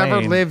fucking I've never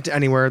plane. lived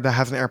anywhere that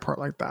has an airport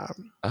like that.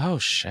 Oh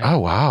shit. Oh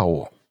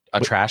wow. A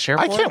trash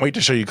airport. I can't wait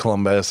to show you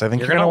Columbus. I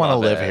think you're gonna want to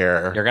love live it.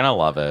 here. You're gonna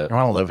love it. You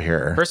want to live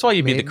here. First of all,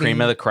 you'd be the Maybe.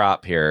 cream of the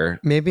crop here.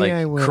 Maybe like,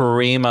 I will.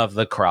 Cream of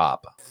the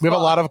crop. We have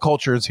a lot of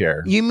cultures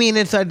here. You mean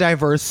it's a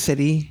diverse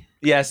city?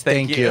 Yes,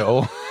 Thank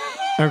you.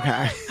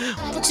 Okay.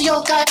 Come to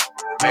your gut.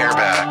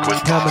 Bareback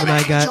with Come to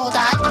my gut.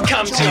 조달.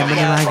 Come to Come into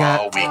my gut.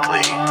 all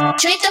weekly.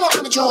 절대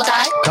못하는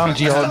조달. Come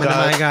to your Come into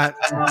my gut.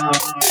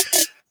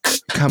 gut.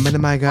 Come into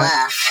my gut.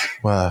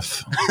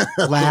 Woof.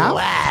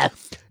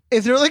 Laugh.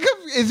 Is there like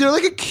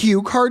a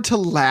cue card to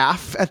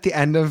laugh at the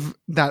end of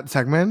that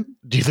segment?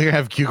 Do you think I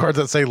have cue cards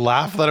that say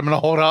laugh that I'm going to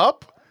hold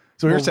up?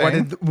 So you're Well,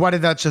 saying what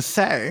did that just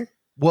say?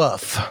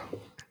 woof.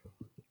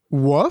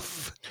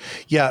 Woof?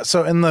 Yeah.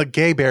 So in the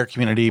gay bear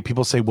community,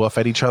 people say woof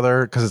at each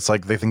other because it's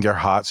like they think you're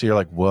hot. So you're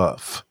like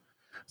woof.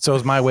 So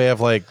it's my way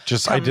of like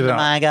just I did it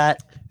God.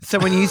 So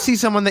when you see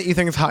someone that you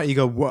think is hot, you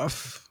go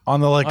woof. on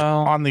the like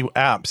Well- on the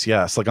apps.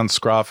 Yes, like on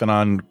Scruff and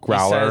on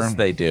Growler. Says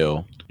they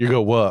do. You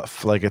go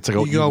woof. Like it's like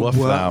You you go woof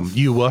woof. them.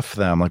 You woof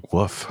them like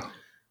woof.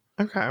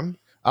 Okay.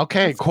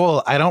 Okay,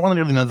 cool. I don't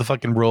really know the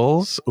fucking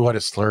rules. Ooh, I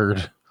just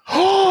slurred.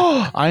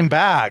 I'm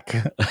back.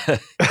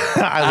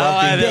 I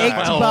love being Baked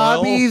back.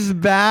 Bobby's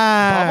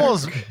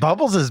back.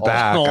 Bubbles is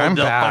back. Oh, I'm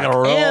the back. fucking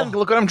roll. And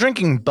look what I'm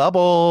drinking.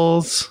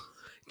 Bubbles.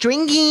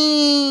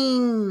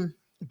 Drinking.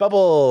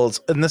 Bubbles.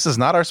 And this is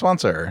not our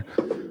sponsor.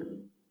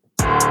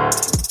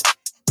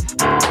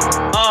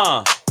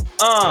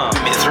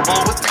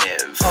 Miserable with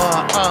Miz.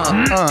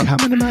 Come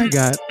into my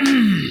gut.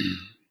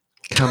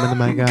 Come into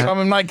my gut. Come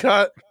in my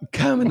gut.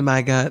 Come into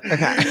my gut.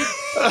 Okay.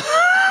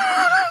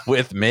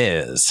 With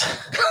Miz.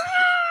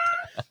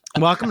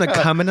 Welcome to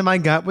Come Into My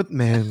Gut with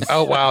Miz.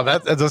 Oh wow,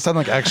 that does sound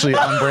like actually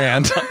on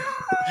brand.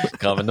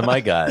 Come into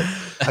my gut.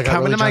 I got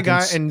Come into my drunk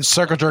and gut and-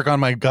 circle jerk on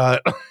my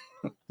gut.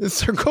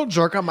 Circle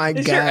jerk on my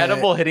Is gut. your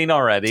edible hitting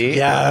already?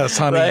 Yes,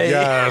 honey. Like-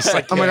 Yes.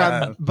 I Oh my can.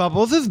 god,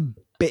 Bubbles is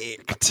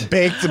baked.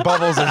 Baked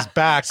Bubbles is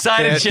back.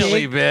 Side of bitch.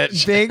 chili,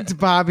 bitch. Baked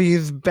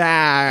Bobby's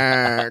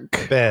back.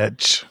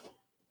 Bitch.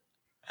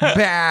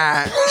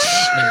 Back.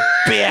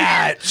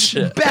 Bitch.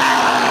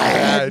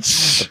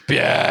 Bitch.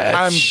 Bitch.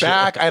 I'm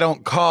back. I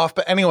don't cough.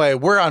 But anyway,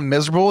 we're on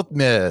Miserable with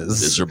Miz.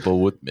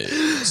 Miserable with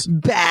Miz.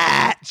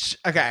 Batch.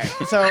 Okay,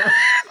 so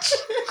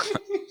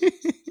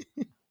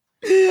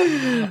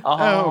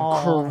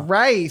Oh,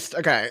 Christ.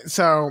 Okay,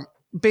 so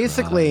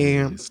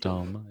basically,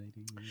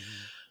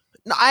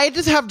 I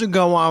just have to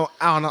go on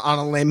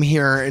a limb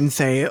here and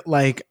say,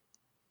 like,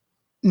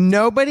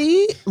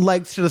 nobody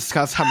likes to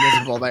discuss how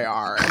miserable they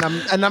are,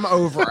 and I'm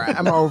over it.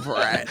 I'm over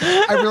it.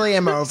 I really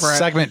am over it.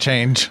 Segment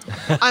change.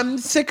 I'm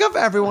sick of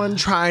everyone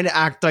trying to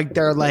act like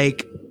they're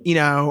like, you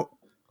know,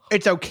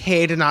 it's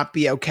okay to not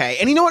be okay.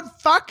 And you know what?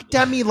 Fuck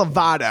Demi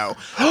Lovato.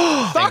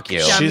 Fuck you.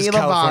 Demi She's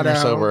California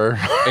Lovato. sober.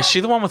 Is she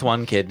the one with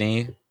one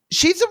kidney?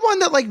 She's the one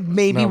that like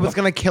maybe was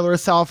gonna kill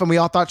herself, and we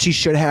all thought she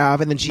should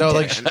have, and then she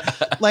didn't.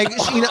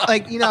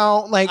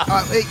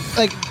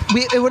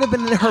 It would have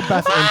been in her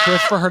best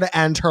interest for her to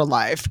end her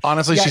life.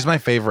 Honestly, she's my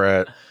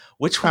favorite.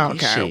 Which one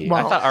is she?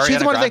 Well, I thought she's Ariana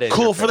the one Grande that's is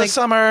Cool your for the favorite.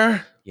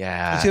 summer.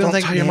 Yeah. She was Don't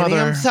like, tell your "Maybe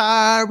mother. I'm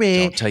sorry.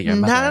 Don't tell your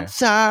mother. Not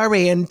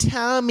sorry, and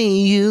tell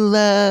me you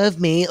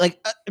love me."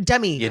 Like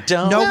Demi, You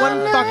don't no love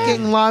one me.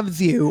 fucking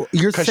loves you.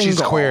 You're Because single.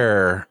 she's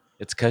queer.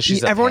 It's because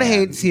she's Everyone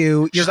hates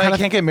you. You're She's like, I kind of.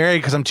 can't get married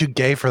because I'm too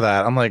gay for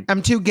that. I'm like,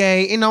 I'm too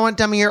gay. You know what,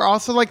 Demi? You're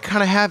also like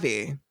kind of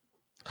heavy.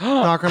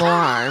 Not gonna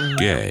lie.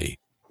 Gay.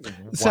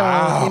 So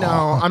Wow. you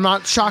know, I'm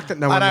not shocked that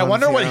no one. and I loves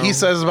wonder what you. he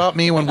says about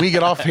me when we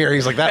get off here.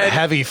 He's like, that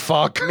heavy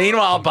fuck.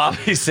 Meanwhile,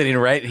 Bobby's sitting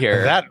right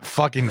here. That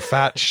fucking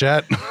fat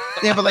shit.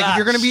 Yeah, but like if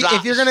you're gonna be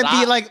Stop.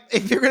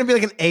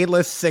 like an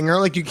A-list singer,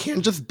 like you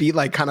can't just be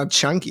like kind of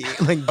chunky.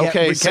 Like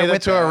Okay, say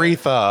that to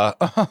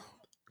Aretha.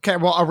 Okay,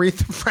 well,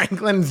 Aretha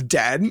Franklin's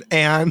dead,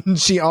 and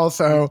she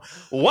also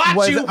what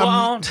was you a-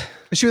 want?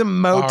 she was a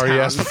Motown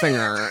yes.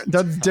 singer.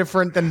 That's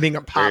different than being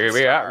a pop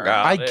Baby, star.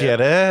 I get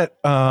it.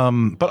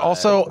 But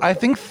also, I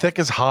think thick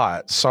is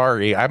hot.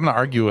 Sorry. I'm going to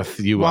argue with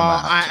you Well,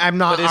 on that. I'm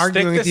not But is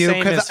arguing thick with the you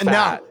same as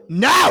fat?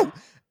 no,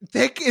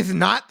 thick is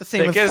not the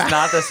same Thick as is fat.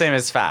 not the same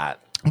as fat.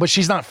 But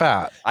she's not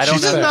fat. I don't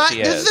She's know thick. that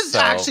she This is, is so-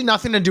 actually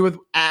nothing to do with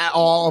at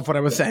all of what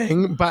I was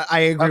saying, but I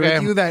agree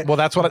with you that well,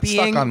 that's what it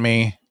stuck on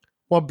me.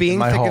 Well, being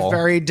my thick hole. is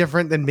very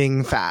different than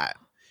being fat.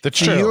 That's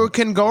So true. you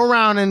can go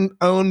around and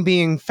own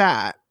being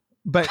fat,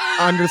 but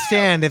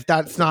understand if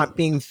that's not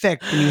being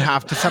thick, then you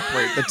have to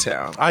separate the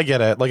two. I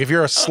get it. Like, if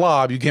you're a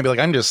slob, you can't be like,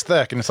 I'm just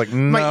thick. And it's like,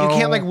 no. Like, you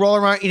can't like roll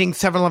around eating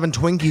 7-Eleven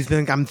Twinkies and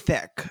think I'm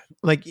thick.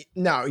 Like,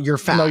 no, you're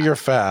fat. No, you're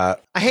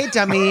fat. I hate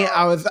Demi.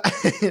 I don't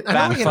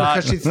hate her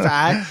because she's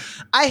fat.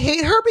 I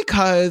hate her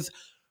because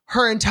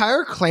her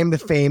entire claim to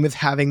fame is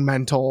having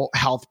mental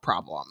health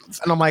problems.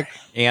 And I'm like,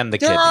 And the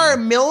there kidney. are a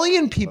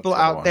million people That's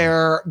the out one.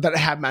 there that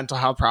have mental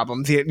health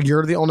problems. Yet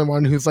you're the only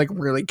one who's like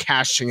really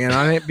cashing in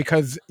on it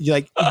because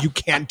you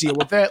can't deal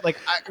with it. Like,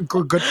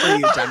 good for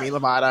you, Demi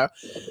Lovato.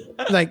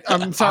 Like,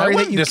 I'm I sorry that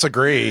wouldn't you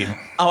disagree.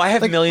 Oh, I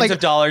have millions of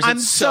dollars. I'm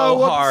It's so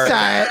hard.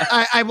 upset.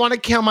 I want to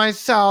kill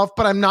myself,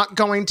 but I'm not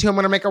going to. I'm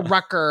going to make a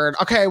record.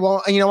 Okay,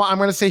 well, you know what? I'm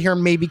going to sit here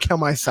and maybe kill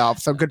myself.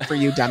 So good for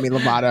you, Demi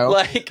Lovato.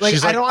 Like,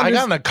 She's I like, don't I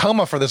got understand. in a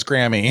coma for this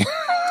Grammy.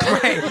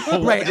 Right.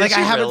 Did Like, she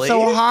I have really? it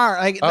so hard.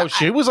 Like, Oh,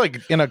 she was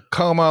like in a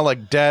coma,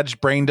 like dead,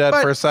 brain dead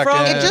But for a second.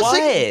 from- it just, what?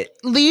 like,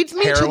 leads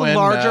me to Heroin, a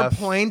larger meth.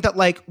 point that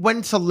like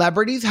when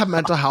celebrities have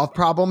mental health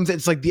problems,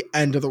 it's like the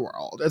end of the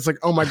world. It's like,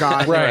 oh my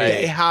god, Right.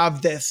 they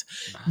have this,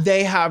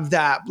 they have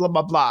that, blah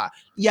blah blah.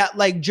 Yet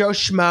like Joe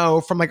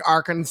Schmo from like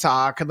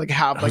Arkansas could like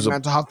have like Who's a-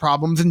 mental health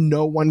problems and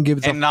no one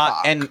gives a and not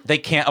fuck. and they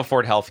can't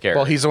afford healthcare.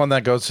 Well, he's the one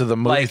that goes to the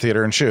movie Like,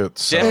 theater and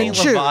shoots. so- Demi And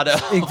shoots.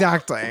 Lovato.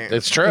 Exactly.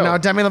 It's true. You know,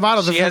 Demi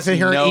Lovato She doesn't has sit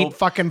here no- and eat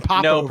fucking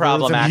pop. no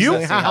problem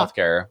accessing Yeah.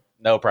 healthcare.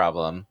 No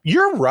problem.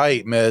 You're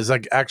right, Miz.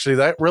 Like, actually,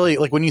 that really,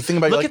 like, when you think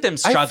about it, Look like, at them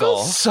I struggle.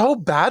 feel so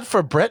bad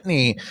for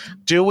Britney.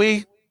 Do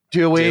we?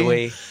 Do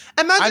we?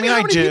 Imagine I mean, how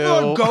I many people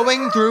do. are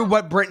going through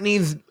what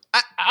Britney's.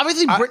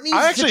 Obviously, Britney's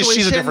I actually, she's a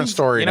situation- different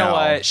story You know now.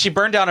 what? She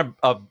burned down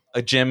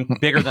a gym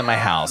bigger than my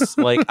house.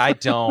 Like, I'm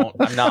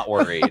not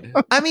worried.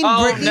 I mean,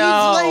 Oh, Britney's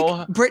no.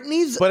 like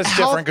Britney's. But it's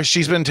health- different because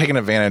she's been taken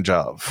advantage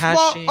of. Has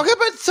Well, she? okay,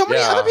 but so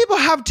many Yeah. other people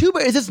have too.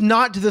 But it's just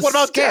not to the What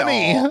about scale.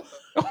 Demi?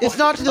 It's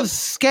not to the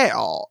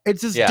scale.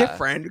 It's just Yeah.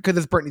 different because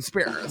it's Britney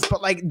Spears.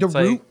 But like the It's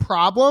like- root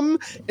problem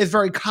is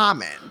very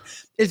common.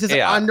 It's just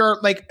Yeah. under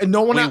like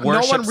no one We really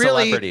worship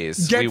celebrities.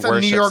 We gets a New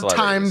worship York celebrities.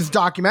 Times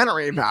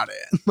documentary about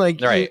it. Like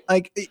Right.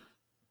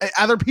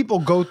 other people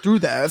go through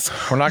this.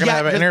 We're not going to Yeah,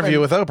 have an there's interview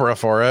been with Oprah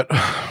for it.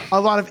 a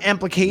lot of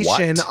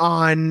implication What?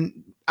 on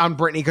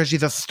Britney because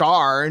she's a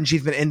star and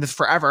she's been in this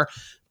forever.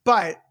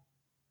 But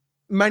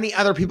many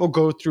other people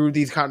go through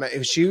these kind of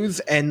issues,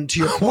 and to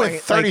your point,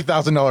 With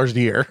 $30,000 a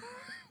year.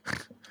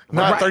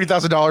 Not Right.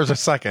 $30,000 a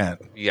second.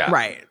 Yeah.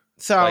 right.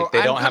 So Like, they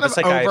I'm don't have kind a of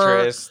over-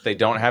 psychiatrist. They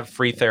don't have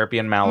free therapy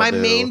in Malibu. My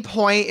main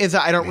point is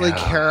that I don't really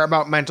Yeah. care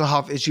about mental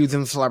health issues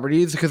in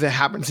celebrities because it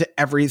happens to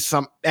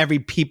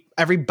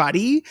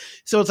everybody.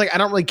 So it's like I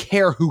don't really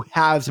care who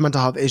has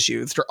mental health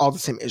issues. They're all the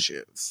same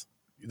issues.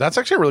 That's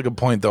actually a really good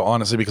point, though,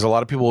 honestly, because a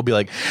lot of people will be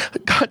like,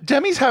 God,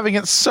 Demi's having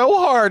it so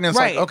hard. And it's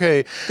Right. like,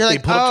 okay, They're they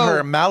like, pull up to oh.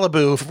 her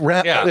Malibu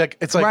rent. Yeah. Like,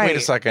 it's like, wait a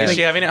Right. second. Is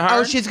she having it hard?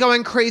 Oh, she's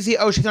going crazy.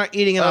 Oh, she's not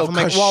eating enough. Oh, I'm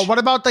like, 'cause well, what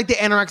about like the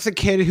anorexic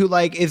kid who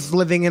like is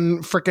living in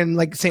freaking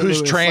like St. Who's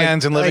Louis,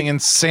 trans like- and living like- in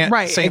St.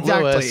 Right, Louis,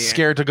 exactly.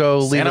 scared to go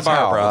leave Santa his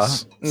Barbara.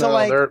 house. So No,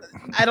 like, they're-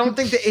 I don't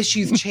think the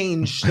issues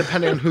change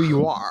depending on who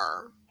you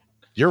are.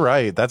 You're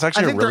right. That's I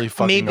actually a think really they're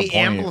fucking maybe good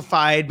point.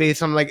 amplified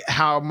based on like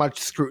how much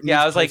scrutiny.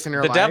 Yeah, I was like, in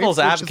your the life, devil's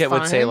which is advocate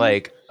would say fine.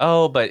 like,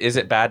 oh, but is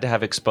it bad to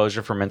have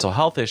exposure for mental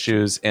health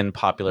issues in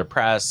popular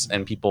press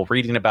and people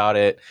reading about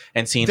it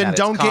and seeing then that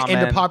don't it's get common?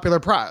 into popular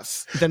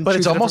press. Then But choose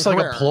it's almost like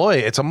different a career. ploy.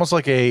 It's almost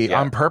like a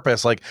on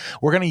purpose. Like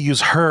we're gonna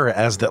use her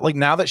as the like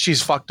now that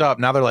she's fucked up.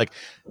 Now they're like,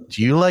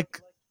 do you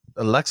like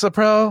Alexa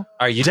Pro?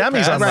 Are you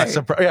Demi's on depressed?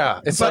 Alexa Pro?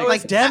 Yeah, It's But,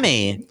 like like,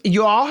 Demi.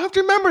 You all have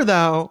to remember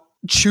though,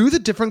 choose a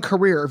different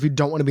career if you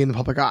don't want to be in the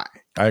public eye.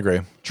 I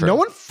agree. True. No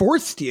one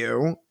forced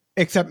you,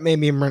 except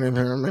maybe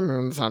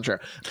it's not true.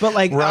 But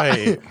like,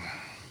 Right.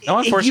 No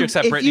one if forced you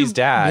except if Britney's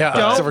dad. Yeah, but-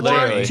 except don't for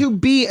want Jamie. to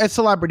be a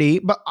celebrity,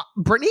 but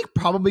Britney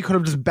probably could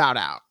have just bowed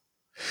out,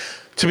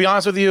 To be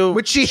honest with you,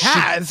 which she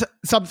has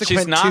subsequent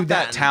She's not to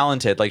that then.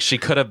 talented. Like she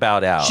could have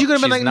bowed out. She could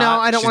have been She's like, no,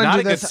 I don't she's wanna not do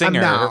a good this, I'm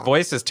singer. out. Her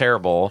voice is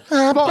terrible.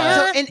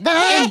 And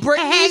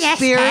Britney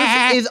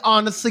Spears is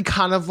honestly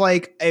kind of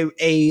like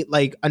a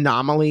like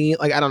anomaly.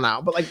 Like I don't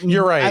know, but like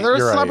You're right, other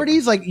you're right.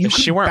 celebrities, like you If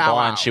could she weren't bow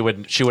blonde, out.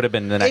 she would have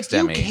been the next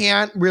If you Demi.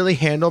 can't really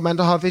handle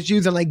mental health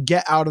issues, then like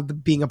get out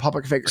of being a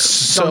public figure.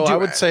 so Don't do I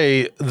would it.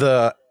 say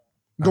the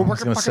Go I work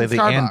was at going to say fucking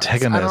the Starbucks.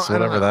 antagonist, I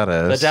don't whatever know.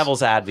 that The is.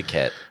 devil's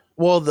advocate.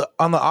 Well,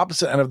 on the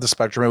opposite end of the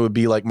spectrum, it would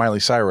be like Miley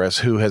Cyrus,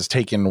 who has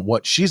taken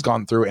what she's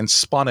gone through and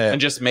spun it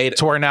And just made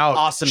to where now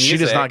awesome she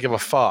does music. not give a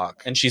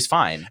fuck. And she's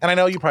fine. And I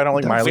know you probably don't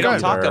like Miley. We don't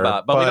either, talk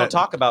about, but we don't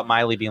talk about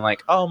Miley being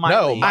like, oh,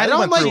 Miley. No, I Miley don't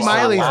went like through a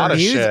Miley's lot of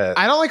music. shit.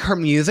 I don't like her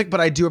music,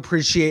 but I do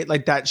appreciate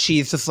like that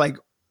she's just like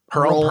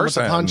Her own rolling with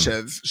the person.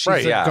 punches. She's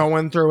Right, like yeah.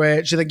 going through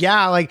it. She's like,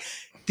 yeah, like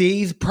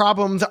these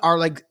problems are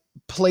like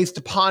placed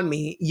upon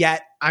me,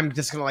 yet I'm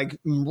just gonna like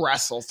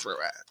wrestle through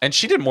it. And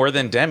she did more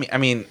than Demi. I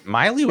mean,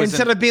 Miley was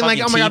Instead of being like,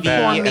 oh my god,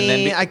 poor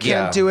me, I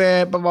can't do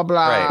it, blah blah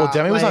blah. Right. Well,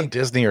 Demi was on Like,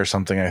 Disney or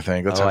something. I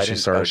think that's Oh, how I she didn't-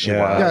 started. oh, she was.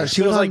 Yeah,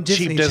 she it was was on like cheap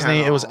Disney Disney.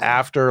 It was Channel.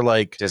 after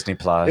like Disney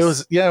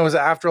Plus. it was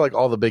after like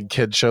all the big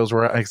kid shows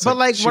were. Like, But,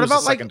 like, she what was a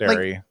about, like-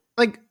 secondary?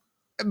 like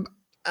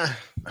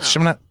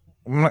Shimana-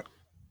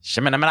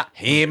 Shimana-mana,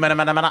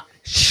 he-mana-mana-mana,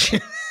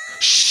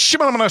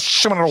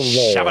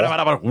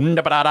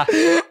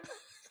 shabba-dabba-dabba-hunda-ba-da-da.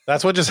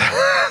 That's what just.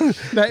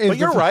 that is But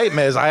you're the- right,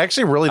 Miz. I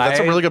actually really that's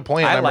a really good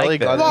point. I I'm like really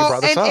that. glad that you Well,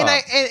 brought this up.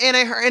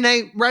 and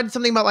I read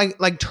something about like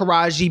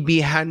Taraji B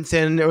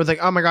Henson. It was like,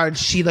 oh my god,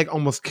 she like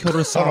almost killed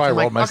herself. I I'm rolled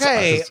like, my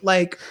okay, eyes.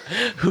 like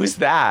Who's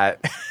that?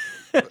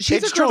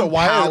 she's it's a true. girl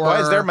Though. Why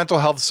is their mental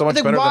health so much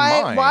Like, better why,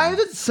 than mine? why is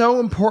it so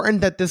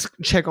important that this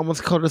chick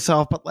almost killed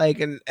herself, but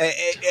like, and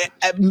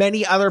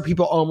many other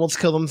people almost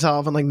killed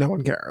themselves, and like no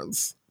one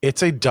cares?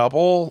 It's a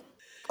double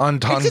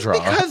It's just entendre.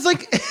 because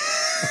like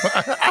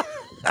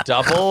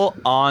Double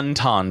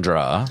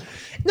entendre.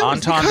 no,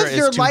 it's Entendre because is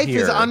your to life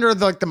hear. is under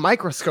the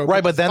microscope, Right,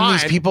 which but is then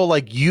these fine. people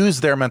like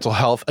use their mental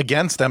health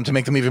against them to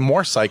make them even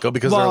more psycho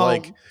because they're Well,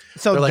 like,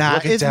 so they're like, that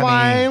 "Look at is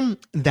Demi."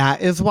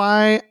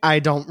 why I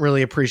don't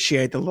really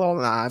appreciate the Lil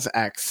Nas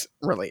X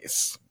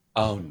release.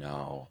 Oh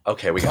no.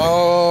 Okay, we got.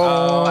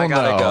 oh, I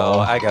gotta no. go.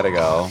 I gotta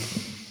go.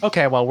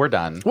 Okay, well we're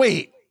done.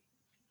 Wait,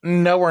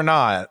 no, we're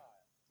not.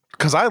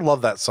 Because I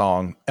love that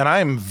song, and I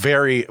am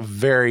very,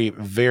 very,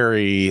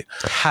 very.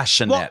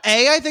 Passionate. Well,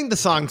 I think the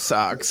song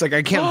sucks. Like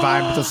I can't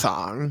vibe with the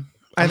song.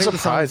 I I'm think the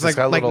surprised song's it's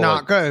got a like little,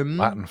 not good.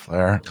 Latin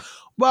flair.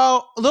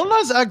 Well, Lil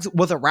Nas X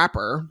was a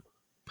rapper.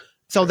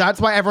 So that's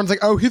why everyone's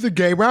like, "Oh, he's a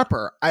gay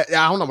rapper." I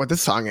don't know what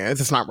this song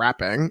is. It's not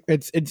rapping.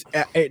 It's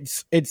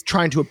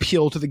trying to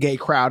appeal to the gay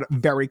crowd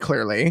very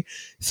clearly.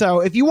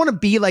 So if you want to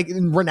be like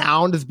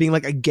renowned as being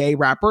like a gay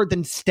rapper,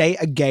 then stay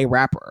a gay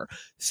rapper.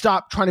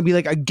 Stop trying to be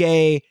like a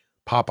gay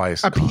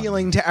Popeyes.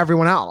 appealing to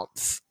everyone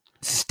else.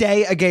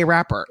 Stay a gay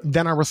rapper.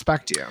 Then I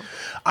respect you.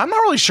 I'm not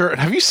really sure.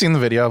 Have you seen the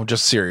video?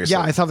 Just seriously.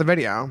 Yeah, I saw the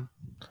video.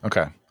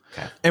 Okay.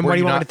 And Were what do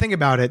you you want not- me to think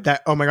about it?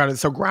 That, oh my God, it's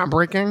so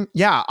groundbreaking?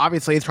 Yeah,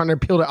 obviously it's trying to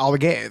appeal to all the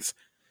gays.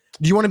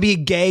 Do you want to be a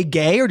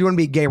gay or do you want to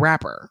be a gay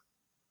rapper?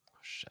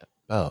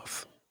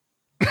 Both.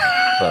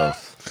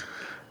 Both.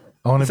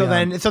 I want to So be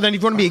then, on- so then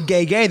if you want to be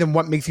a gay, then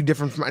what makes you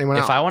different from anyone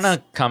else? If I want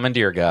to come into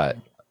your gut,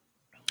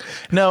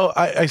 No,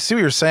 I see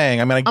what you're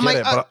saying. I mean, I get I'm like,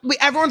 it, but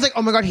everyone's like,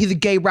 oh my God, he's a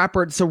gay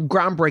rapper. It's so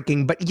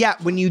groundbreaking. But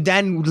yet, when you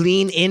then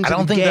lean into I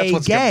don't the think gay, that's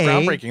what's gay,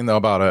 groundbreaking though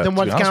about it. then To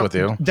what's be honest with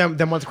you,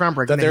 then what's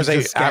groundbreaking? that there's he's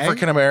a just gay?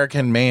 African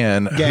American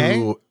man Gay?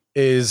 who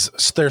is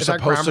they're Is that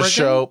supposed to groundbreaking?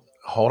 show.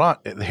 Hold on,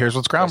 here's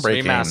what's supposed to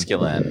be groundbreaking.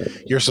 masculine.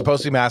 You're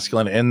supposed to be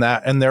masculine in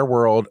their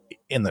world,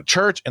 in the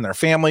church, in their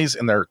families,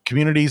 in their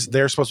communities.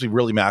 They're supposed to be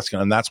really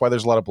masculine, and that's why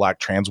there's a lot of black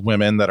trans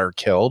women that are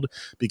killed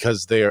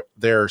because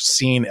they're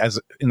seen as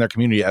in their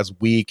community as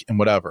weak and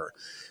whatever.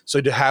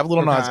 So to have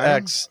Lil Nas Okay.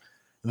 X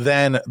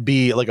then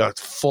be like a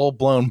full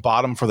blown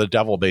bottom for the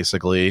devil,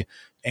 basically,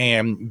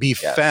 and be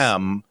Yes.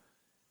 femme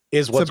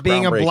is what's So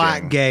being a groundbreaking.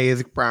 black gay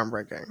is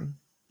groundbreaking.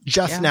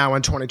 Just Yeah. now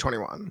in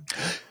 2021.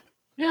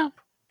 Yeah.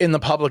 in the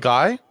public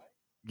eye.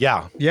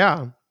 Yeah.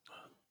 Yeah.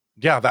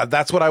 Yeah,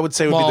 that's what I would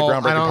say would be Well, the I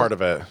groundbreaking don't- part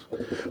of it.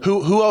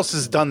 Who else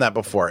has done that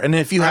before? And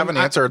if you haven't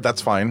answered,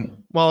 that's fine.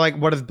 Well, like,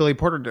 what is Billy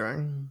Porter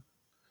doing?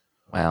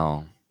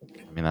 Well,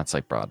 I mean that's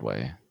like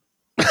Broadway.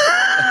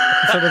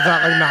 So does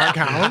that like not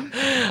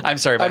count? I'm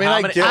sorry, but I mean, how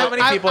I many, get how it.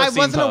 many people I have seen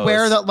wasn't Pose?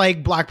 aware that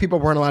like black people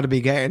weren't allowed to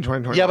be gay in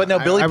 2020. Yeah, but no,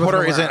 Billy I wasn't Porter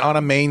aware. isn't on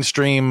a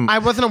mainstream. I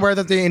wasn't aware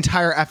that the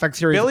entire FX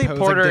series. Billy of Pose,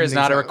 Porter like, is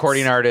didn't not a exist.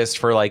 recording artist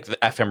for like the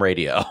FM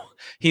radio.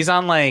 He's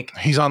on like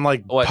He's on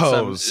like What,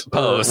 Pose, some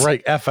Pose.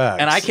 right? FX,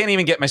 and I can't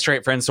even get my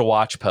straight friends to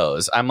watch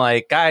Pose. I'm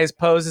like, guys,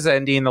 Pose is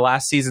ending. The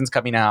last season's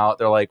coming out.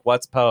 They're like,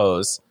 what's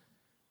Pose?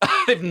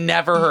 They've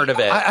never heard of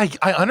it.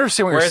 I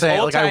understand what Whereas you're saying.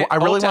 Old, Like, I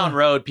really Old Town want,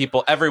 Road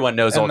people, everyone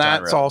knows and Old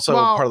Town that's Road. also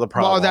part of the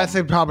problem. Well, that's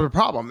probably the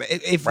problem.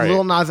 If Right.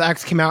 Lil Nas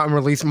X came out and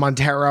released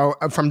Montero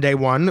from day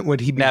one, would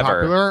he be Never.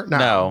 popular?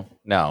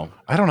 No.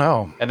 I don't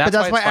know. And But that's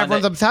it's why fun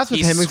everyone's that obsessed with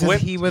him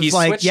because he was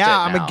like, switched "Yeah,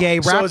 it I'm a now. gay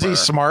rapper." So is he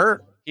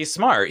smart? He's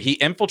smart. He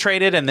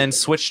infiltrated and then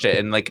switched it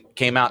and like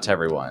came out to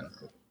everyone.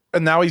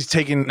 And now he's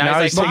taking. Now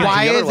Now he's he's like, But taking it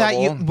why to the is that?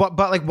 other level.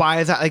 But like, why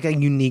is that like a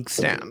unique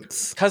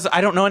stance? Because I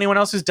don't know anyone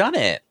else who's done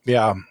it.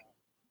 Yeah.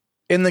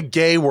 In the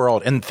gay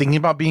world and thinking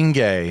about being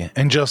gay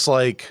and just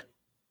like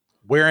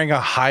wearing a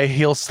high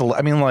heel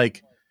I mean,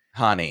 like,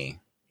 Honey.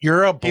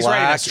 you're a He's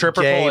riding a black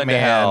stripper gay pole into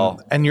man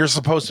hell. and you're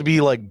supposed to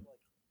be like,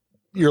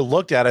 you're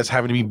looked at as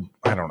having to be,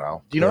 I don't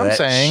know. Do you know what I'm Bitch.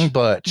 saying?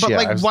 But But yeah,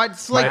 like, it's-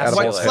 what's my like edible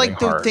what's is like hitting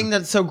the hard. thing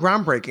that's so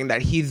groundbreaking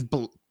that he's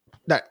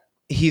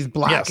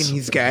black Yes. and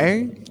he's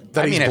gay?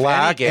 that I he's mean, if any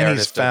black gay and he's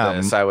artist did femme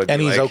this, I would be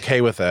and he's like-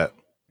 okay with it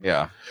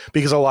Yeah.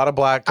 because a lot of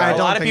black I guys. A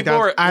don't lot of think people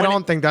that's- were. I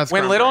don't think that's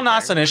when Little Nas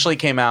groundbreaking. initially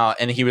came out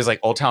and he was like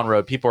Old Town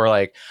Road. People were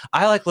like,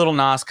 "I like Little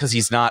Nas because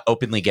he's not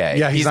openly gay.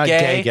 Yeah, he's not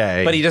gay,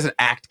 but he doesn't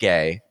act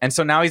gay." And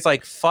so now he's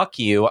like, "Fuck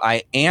you!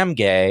 I am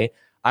gay.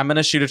 I'm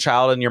gonna shoot a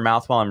child in your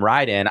mouth while I'm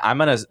riding. I'm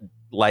gonna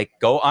like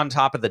go on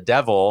top of the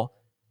devil,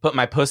 put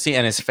my pussy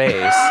in his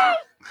face."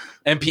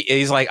 And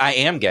he's like, "I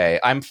am gay.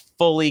 I'm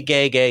fully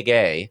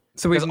gay."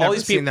 So we've 'Cause never all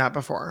these seen people- that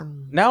before.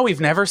 No,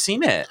 we've never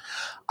seen it.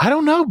 I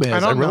don't know, man. I I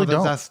don't really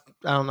know. don't.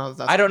 I don't know. If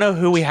that's I don't know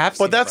who we have.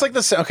 But seen that's it like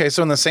the same. Okay,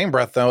 so in the same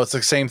breath, though, it's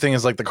the same thing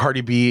as like the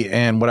Cardi B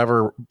and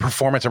whatever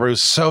performance. Everybody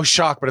was so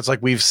shocked, but it's like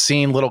we've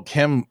seen Little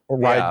Kim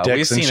ride Yeah,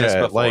 dicks we've and seen this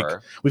shit. before.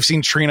 Like we've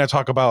seen Trina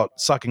talk about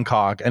sucking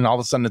cock, and all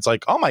of a sudden it's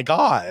like, oh my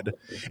god,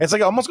 it's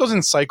like it almost goes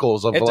in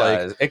cycles of It like.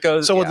 does. It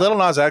goes. So would yeah. Little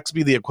Nas X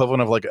be the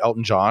equivalent of like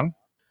Elton John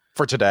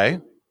for today?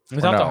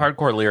 without or the no?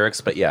 hardcore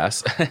lyrics, but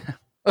yes.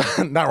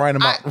 Not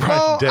riding I, about.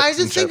 riding dicks I and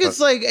just shit, think it's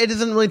like it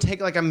doesn't really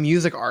take like a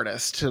music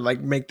artist to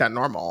like make that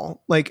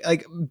normal. Like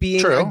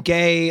being True. a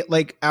gay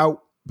like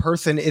out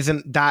person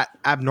isn't that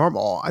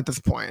abnormal at this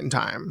point in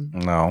time.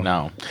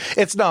 No.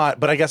 It's not,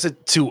 but I guess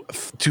it to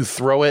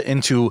throw it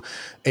into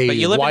But a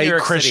you live in New white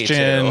York City,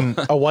 Christian,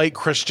 too. a white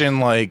Christian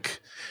like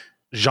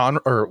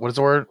genre or what is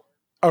the word?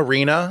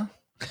 Arena,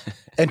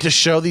 and to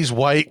show these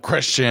white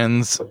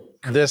Christians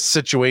this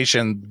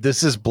situation,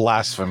 this is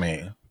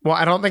blasphemy. Well,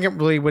 I don't think it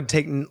really would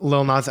take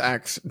Lil Nas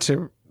X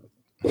to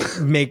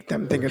make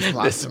them think it's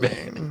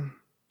blasphemy.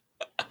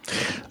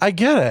 I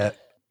get it.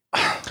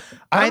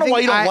 I don't know think why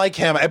you don't like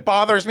him. It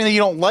bothers me that you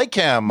don't like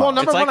him. Well,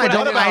 number It's like one, when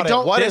I don't. I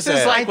don't. What This is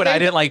is it? like when I think-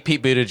 didn't like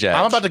Pete Buttigieg.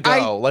 I'm about to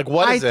go. Like,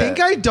 what is I think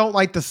it? I don't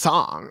like the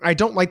song. I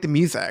don't like the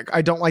music.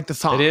 I don't like the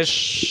song. It is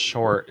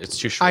short. It's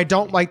too short. I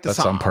don't like the That's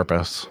song. on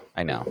purpose.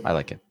 I know. I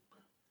like it.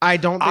 I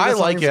don't. Think I the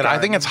song like is it. I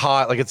good. think it's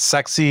hot. Like it's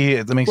sexy.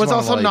 It makes. Well, it's you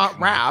also wanna, like, not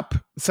rap,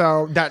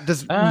 so that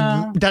just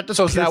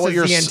So is that what pierces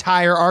you're the s-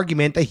 entire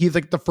argument that he's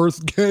like the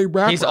first gay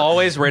rapper. He's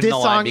always ridden This the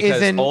line song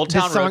because isn't- Old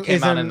this Town song Road came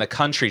out isn't- in the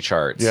country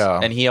charts. Yeah.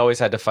 And he always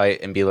had to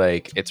fight and be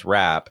like, it's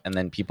rap. And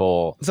then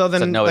people So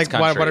then, said, no, like, it's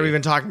country. what are we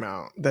even talking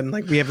about? Then,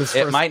 like, we have this.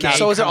 It first might not- gay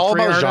So is it all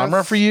country about artist.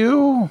 genre for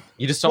you?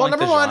 You just don't Well, like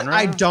number the one, genre?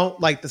 I don't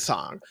like the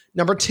song.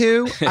 Number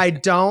two, I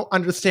don't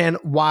understand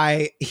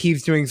why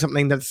he's doing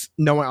something that's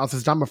no one else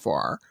has done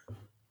before.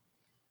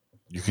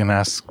 You can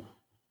ask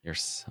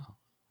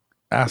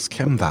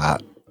him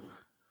that.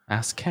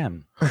 Ask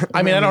him.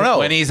 I mean, I don't know.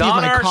 When he's He's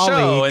on my our show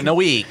colleague. in the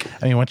week.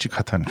 I mean, once you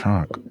cut that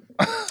chunk.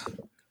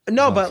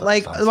 No, but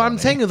like that's what I'm funny.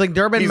 saying is like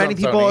there have been He's many on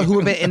people Sony. who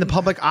have been in the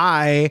public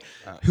eye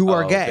who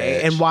are Oh, gay,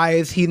 bitch. and why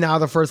is he now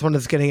the first one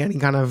that's getting any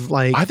kind of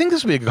like I think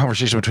this would be a good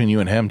conversation between you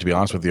and him. To be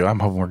honest with you, I'm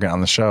hoping we're getting on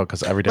the show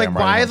because every day like I'm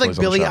why writing is like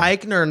about Billy Billy's on the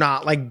show. Eichner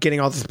not like getting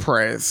all this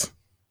praise?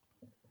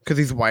 Because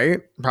he's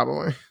white,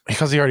 probably.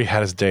 Because he already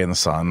had his day in the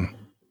sun.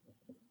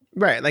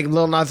 Right, like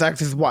Lil Nas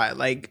X is what,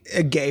 like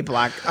a gay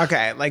black?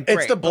 Okay, like It's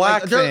great. the But, like,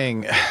 black there-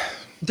 thing.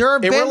 There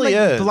have It been really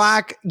like is.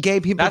 black gay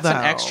people. That's an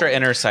though. extra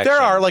intersection. There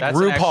are like That's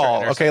an extra RuPaul.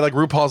 intersection. Okay, like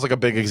RuPaul's like a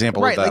big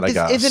example Right, of that. like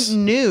I this guess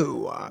isn't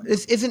new.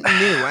 This isn't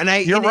new, and I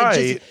You're and it right.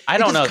 Just, I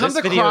don't it know. just comes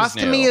This video across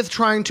is to me new. as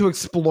trying to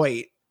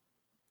exploit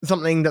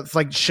something that's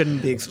like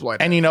shouldn't be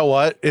exploited. And you know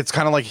what? It's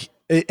kind of like,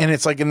 and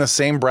it's like in the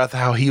same breath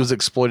how he was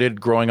exploited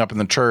growing up in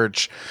the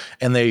church,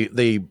 and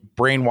they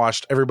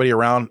brainwashed everybody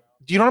around.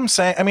 Do you know what I'm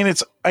saying? I mean,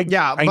 it's I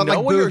yeah, I but know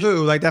like what boo you're-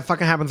 hoo, like that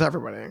fucking happens to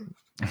everybody.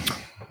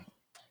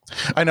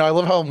 I know. I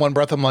love how in one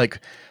breath I'm like,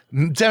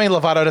 Demi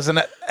Lovato doesn't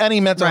have any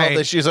mental Right. health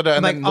issues, and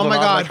I'm then like, oh my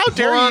I'm God, how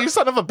dare poor- you,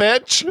 son of a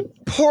bitch!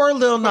 Poor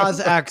Lil Nas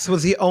X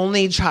was the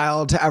only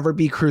child to ever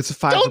be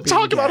crucified. Don't for being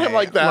talk about gay. him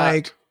like that.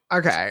 Like,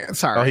 okay,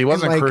 sorry. Oh, he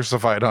wasn't And, like,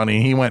 crucified,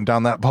 honey. He went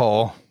down that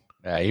pole.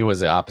 Yeah, he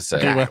was the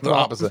opposite. He went the well,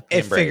 opposite.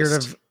 It Embraced.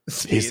 figurative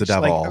speech. He's the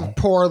devil. Like,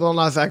 poor Lil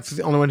Nas X is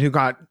the only one who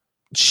got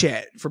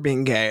shit for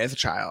being gay as a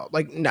child.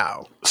 Like,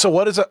 no. So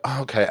what is it?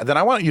 Okay, then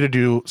I want you to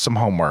do some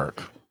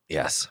homework.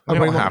 Yes. We What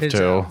don't do you want have me to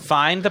to. do?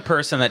 Find the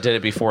person that did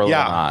it before Lil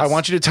Yeah, Nas. I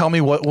want you to tell me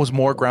what was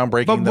more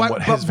groundbreaking than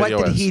what his what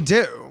video did is. he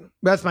do?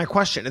 That's my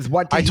question. Is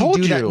what did I he told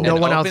do that you. no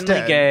An one else openly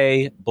did?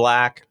 gay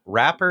black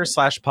rapper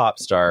 / pop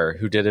star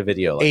who did a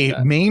video like A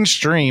that.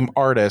 mainstream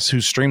artist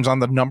who streams on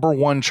the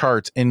 #1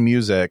 charts in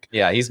music,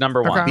 Yeah, he's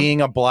number one. Okay.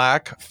 being a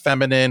black,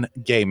 feminine,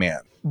 gay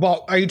man.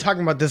 Well, are you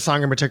talking about this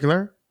song in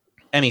particular?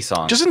 Any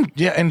song. Just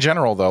in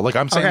general though. Like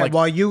I'm saying, Okay, like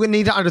well, you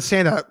need to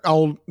understand that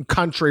Old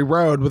Country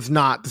Road was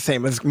not the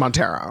same as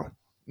Montero.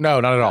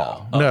 no, not at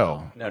all.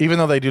 No. No. Even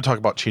though they do talk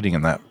about cheating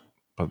in that.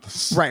 But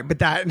this, Right, but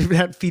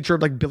that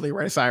featured like Billy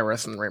Ray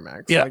Cyrus in the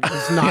remix. Yeah. Like,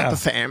 it's not Yeah. the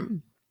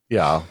same.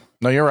 yeah.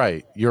 No, you're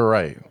right. You're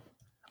right.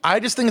 I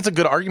just think it's a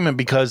good argument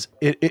because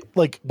it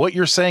like what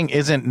you're saying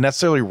isn't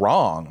necessarily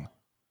wrong.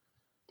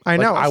 I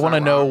know. I it's want to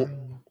not know.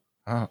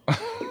 wrong.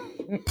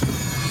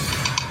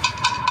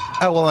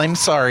 Oh well, I'm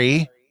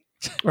sorry.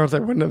 Or else I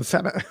wouldn't have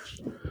said it.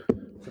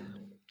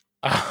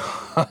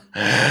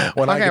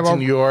 When I Okay, get well- to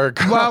New York,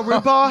 Well,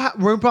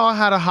 RuPaul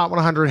had a Hot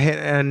 100 hit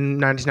in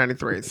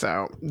 1993,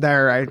 so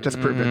there I just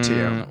proved it to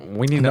you.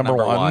 we need Number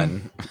number one.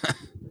 one.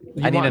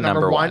 You I need want a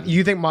number one.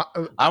 You think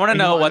I want to you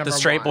know want what the number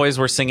straight one. boys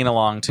were singing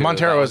along to.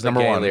 Montero That is was the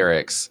number gay one.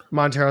 lyrics.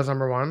 Montero's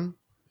number one?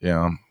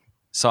 yeah.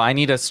 So I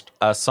need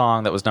a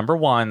song that was number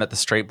one that the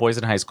straight boys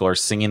in high school are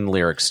singing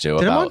lyrics to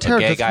Didn't about Montero a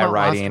gay just guy come out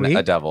last riding week?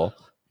 a devil.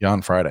 Yeah,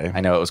 on Friday. I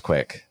know it was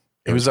quick.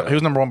 He was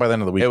number 1 by the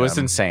end of the week. It was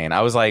insane.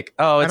 I was like,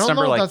 oh, I it's don't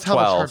number know if like that's how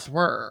the 12. charts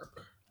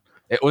work.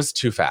 It was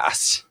too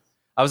fast.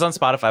 I was on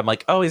Spotify. I'm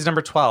like, oh, he's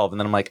number 12. And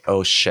then I'm like,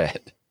 oh,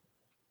 shit.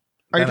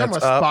 Are you Then talking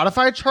it's about up.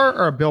 a Spotify chart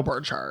or a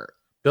Billboard chart?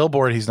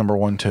 Billboard. He's number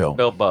 1 too.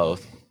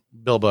 Both.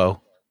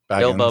 Bilbo Baggins.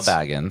 Bilbo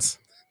Baggins.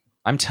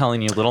 I'm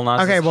telling you, Lil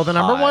Nas Okay, is well, the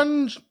number hot.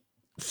 one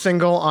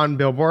single on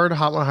Billboard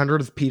Hot 100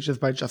 is Peaches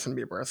by Justin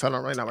Bieber, so I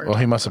don't really know what you're Well,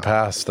 he talking must have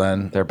about. passed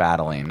then. They're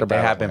battling. They're They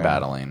have been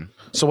battling. battling.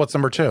 So what's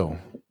number 2?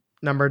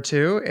 Number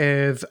 2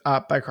 is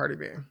Up by Cardi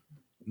B.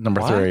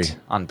 Number What? 3.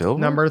 On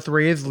Billboard? Number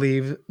 3 is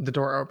Leave the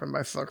Door Open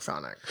by Silk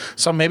Sonic.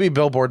 So maybe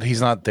Billboard.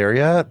 He's not there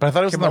yet, but I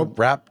thought it was in the well,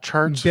 rap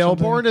charts. or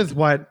Billboard something. is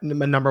what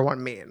number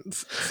 1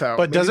 means. So,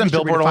 But maybe doesn't we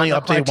should Billboard redefine only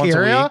the update once a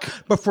criteria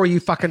week? before you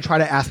fucking try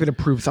to ask me to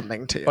prove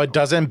something to you? But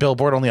doesn't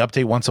Billboard only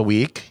update once a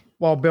week?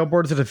 Well,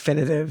 Billboard's a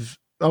definitive.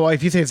 Oh, well,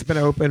 if you say it's been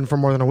open for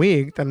more than a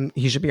week, then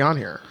he should be on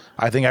here.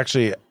 I think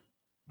actually,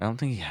 I don't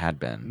think he had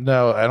been.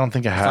 no, I don't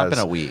think it has. It's not been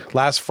a week.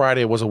 Last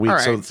Friday was a week. All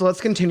right, So so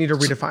let's continue to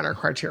redefine our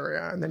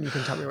criteria, and then you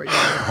can tell me what you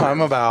want.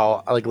 I'm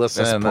about like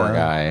listen. This poor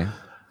guy.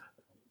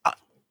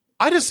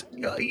 I just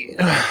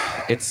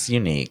It's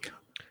unique.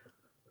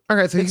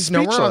 Okay, so It's he's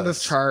nowhere on speechless.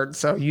 this chart,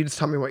 so you just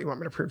tell me what you want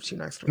me to prove to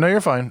you next week. no,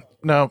 you're fine.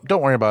 No,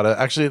 don't worry about it.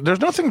 Actually, there's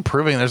nothing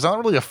proving. There's not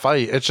really a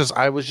fight. It's just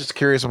I was just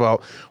curious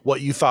about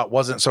what you thought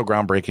wasn't so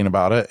groundbreaking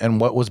about it,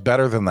 and what was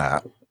better than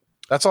that.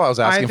 That's all I was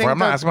asking for. think I'm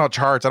not that- asking about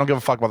charts. I don't give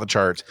a fuck about the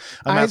charts.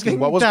 I'm I asking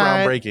think what was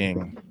that-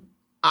 groundbreaking.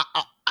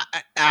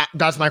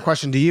 That's my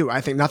question to you. I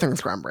think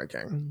nothing's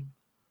groundbreaking.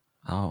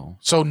 Oh.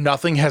 So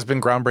nothing has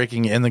been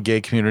groundbreaking in the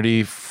gay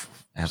community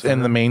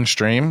in the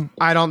mainstream.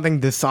 I don't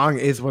think this song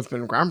is what's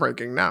been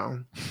groundbreaking now.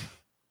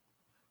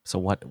 So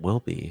what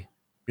will be?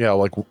 Yeah,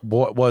 like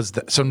what was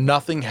that? So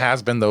nothing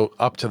has been though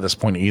up to this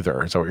point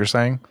either. Is that what you're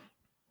saying?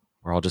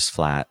 We're all just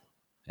flat.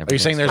 Are you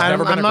saying there's I'm,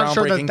 never been I'm a not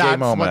sure groundbreaking that gay that's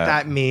moment? what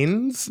that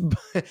means,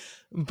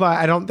 but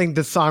I don't think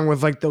the song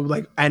was like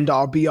the end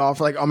all be all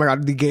for like, oh my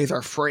god, the gays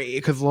are free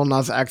because Lil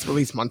Nas X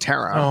released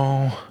Montero.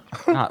 Oh,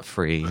 not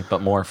free,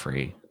 but more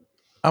free?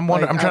 I'm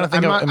wondering. I'm trying to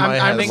think of in my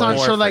head. I'm not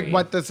more sure like free.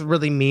 what this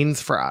really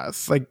means for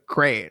us. Like,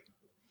 great,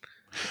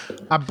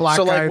 a black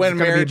So, like, guy when is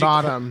gonna be marriage-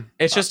 bottom.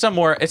 It's just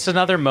it's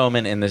another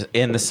moment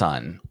in the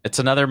sun. It's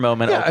another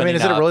moment. Yeah, I mean,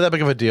 is it opening up. really that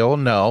big of a deal?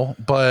 No,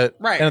 but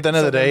Right. And at the end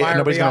of So the then day, why are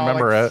nobody's we gonna all,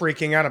 remember like, it.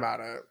 freaking out about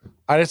it.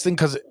 I just think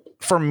because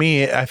for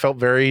me, I felt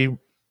very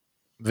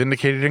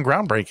vindicated and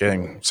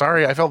groundbreaking.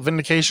 Sorry, I felt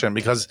vindication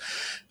because,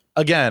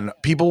 again,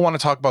 people want to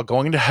talk about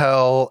going to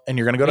hell and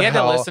you're going to go We to had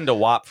hell. to listen to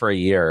WAP for a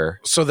year.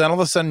 So then all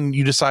of a sudden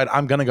you decide,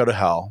 I'm going to go to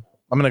hell.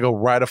 I'm going to go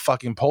ride a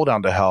fucking pole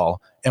down to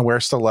hell and wear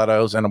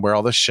stilettos and wear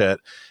all this shit.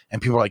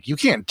 And people are like, you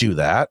can't do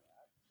that.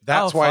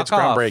 That's Oh, why fuck it's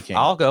off. groundbreaking.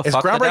 I'll go It's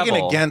fuck the groundbreaking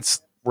devil.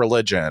 against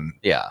religion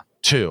Yeah.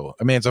 too.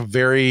 I mean, it's a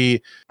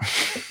very,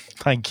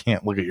 I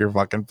can't look at your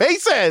fucking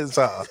faces.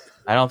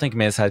 I don't think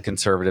Miz had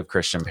conservative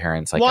Christian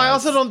parents. Like Well, I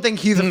us. also don't think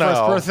he's the No.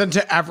 first person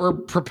to ever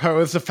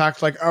propose the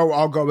fact like, oh,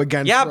 I'll go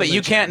against. Yeah, but you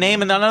religion. can't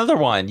name another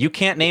one. You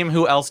can't name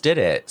who else did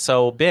it.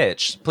 So,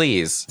 bitch,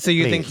 please. So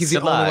you think Please. he's the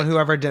Good only luck. one who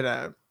ever did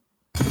it?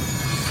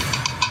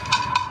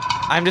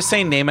 I'm just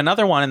saying, name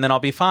another one, and then I'll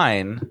be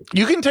fine.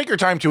 You can take your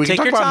time too. We Take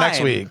can talk your about it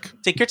time. next week.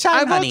 Take your time,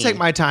 I will honey. take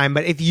my time,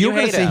 but if you're You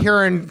going to hate sit him.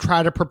 here and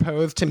try to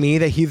propose to me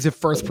that he's the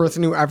first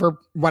person who ever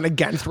went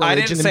against I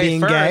religion didn't and say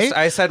being first. gay,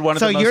 I said one of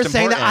so the most you're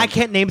saying that I important.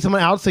 can't name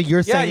someone else. So you're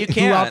Yeah, saying you who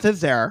can. else is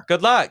there?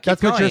 Good luck. Keep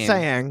That's what you're going.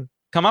 saying.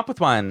 Come up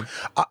with one.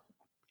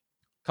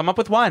 Come up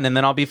with one, and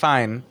then I'll be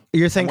fine.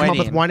 You're saying I'm come up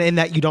with waiting. one in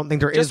that you don't think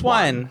there is Just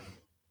one.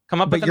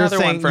 Come up But with you're another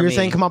one saying for you're me.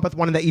 saying come up with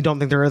one that you don't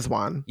think there is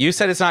one. You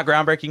said it's not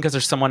groundbreaking because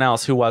there's someone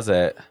else. Who was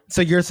it?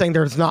 So you're saying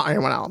there's not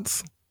anyone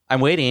else.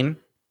 I'm waiting.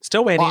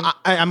 Still waiting. Well,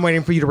 I'm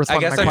waiting for you to respond.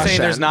 I guess to I'm my saying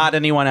question. there's not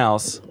anyone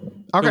else.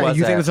 Okay, Who was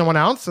you think it? there's someone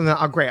else, and then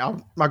great.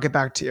 I'll get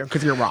back to you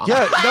because you're wrong.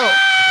 Yeah,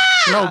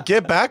 no,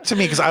 get back to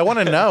me because I want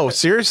to know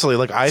seriously.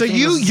 Like, I So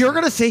think you're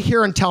gonna sit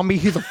here and tell me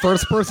he's the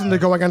first person to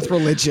go against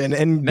religion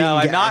and No, being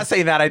I'm gay. not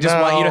saying that. I just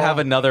want you to No. have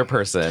another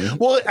person.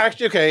 Well,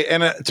 actually, okay.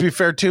 And to be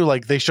fair, too,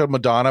 like they showed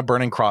Madonna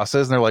burning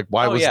crosses, and they're like,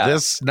 "Why Oh, was yeah.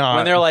 this not?"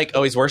 When they're like,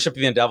 "Oh, he's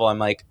worshiping the devil," I'm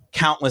like,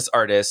 countless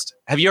artists.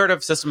 Have you heard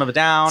of System of a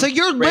Down? So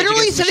you're Rage literally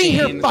Against the sitting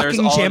here Machine? There's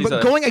fucking all Jim, these but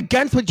other- going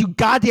against what you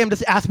goddamn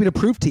just asked me to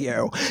prove to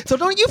you. So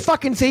don't you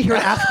fucking sit here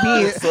and ask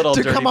me This little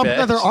to dirty come up with bitch.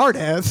 another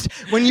artist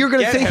when you're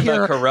gonna Get sit him a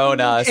here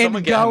Corona. and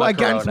Someone get him go a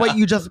against Corona. what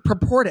you just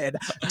purported.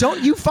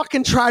 Don't you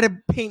fucking try to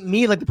paint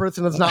me like the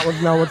person does not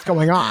know what's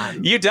going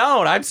on. You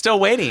don't. I'm still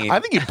waiting. I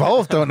think you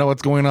both don't know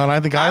what's going on. I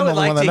think I I'm would the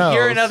like one that to knows.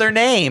 hear another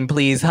name,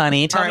 please,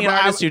 honey. Tell All me right, an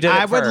but artist who did it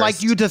I would first.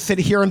 like you to sit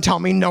here and tell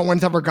me no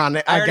one's ever gone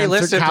I already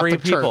against the listed 3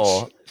 Catholic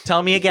people. Church.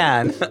 Tell me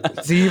again.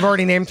 So you've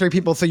already named 3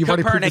 people, so you've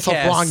already proved yourself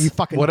Copernicus. wrong, you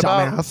fucking What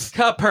about- dumbass.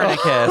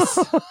 Copernicus.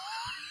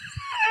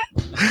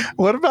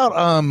 What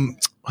about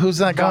who's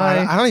that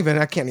guy?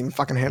 I can't even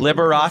fucking handle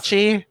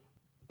Liberace.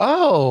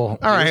 Oh, All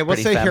right, we'll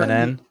pretty say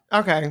feminine. here.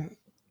 Okay.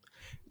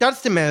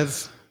 That's the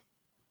Miz.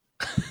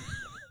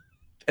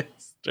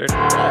 Dirty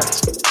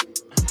bitch.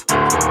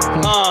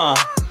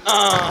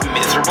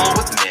 Miserable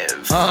with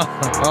Miv.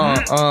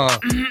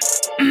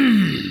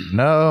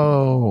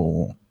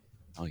 no.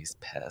 Oh, he's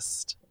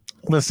pissed.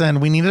 Listen,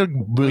 we need to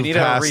move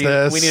past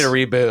this. We need a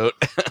reboot.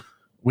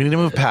 We need to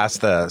move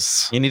past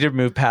this. You need to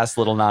move past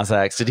Lil Nas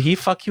X. Did he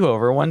fuck you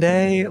over one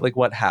day? Like,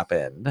 what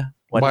happened?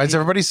 What Why did is he-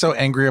 everybody so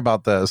angry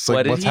about this? Like,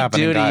 What did what's he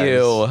happening, do to guys?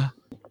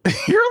 you?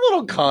 You're a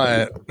little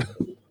cunt.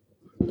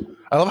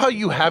 I love how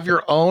you have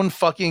your own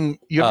fucking.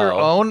 You have your Oh.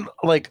 own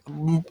like.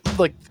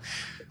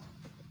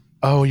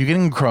 Oh, you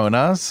getting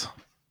Coronas?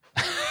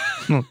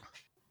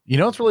 You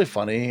know what's really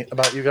funny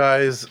about you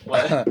guys?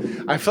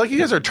 I feel like you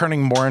guys are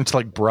turning more into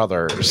like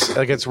brothers.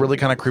 Like it's really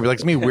kind of creepy. Like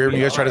it's gonna be weird when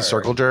you guys try to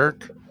circle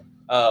jerk.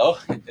 Oh,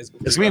 It's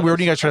gonna be weird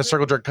when you guys try to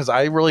circle jerk because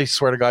I really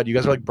swear to God, you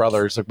guys are like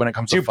brothers. Like when it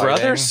comes to Do fighting.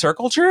 brothers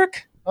circle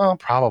jerk? Oh,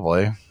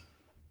 probably.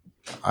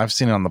 I've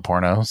seen it on the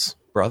pornos.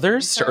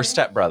 Brothers or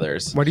step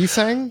brothers? What are you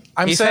saying?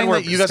 I'm He said saying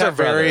we're that you guys are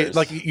very stepbrothers.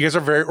 like you guys are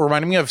very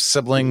reminding me of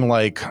sibling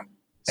like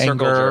Circle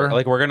anger. jerk.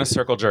 Like we're gonna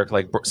circle jerk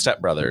like step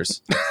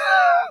brothers.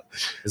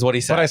 Is what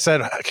he said. But I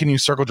said, can you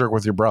circle jerk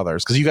with your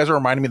brothers? Because you guys are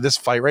reminding me this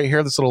fight right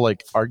here, this little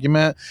like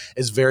argument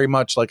is very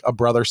much like a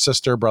brother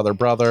sister, brother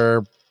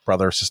brother,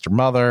 brother sister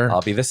mother.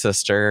 I'll be the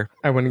sister.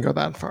 I wouldn't go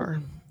that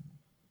far.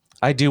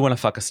 I do want to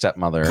fuck a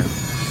stepmother.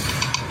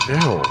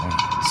 Ew.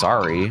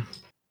 Sorry.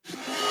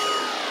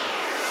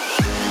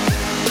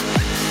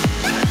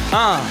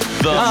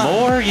 The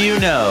more you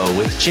know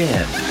with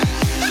Jim.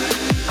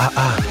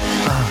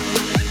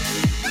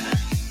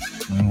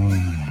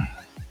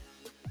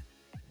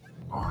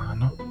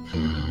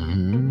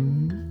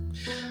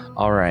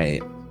 All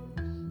right.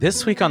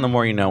 This week on The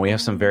More You Know, we have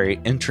some very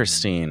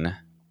interesting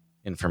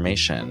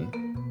information.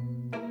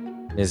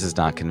 Liz is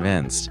not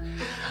convinced.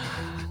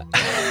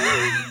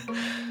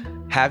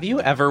 Have you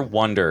ever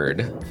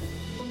wondered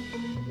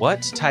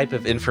what type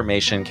of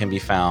information can be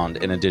found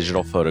in a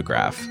digital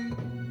photograph?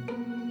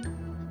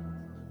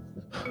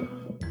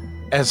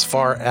 As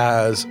far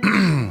as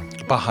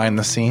behind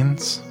the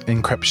scenes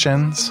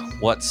encryptions,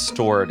 What's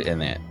stored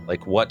in it?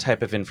 Like, what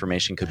type of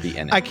information could be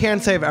in it? I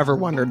can't say I've ever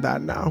wondered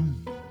that now.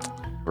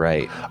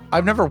 Right.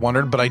 I've never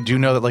wondered, but I do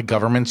know that like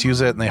governments use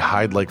it and they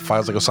hide like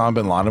files. Like Osama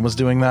bin Laden was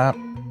doing that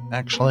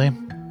actually,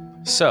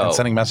 So, and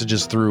sending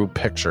messages through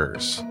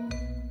pictures.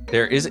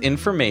 there is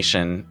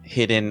information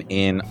hidden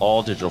in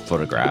all digital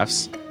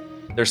photographs.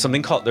 There's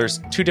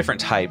 2 different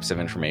types of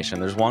information.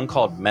 There's one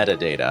called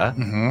metadata,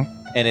 Mm-hmm.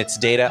 and it's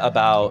data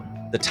about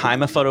the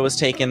time a photo was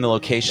taken, the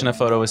location a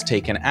photo was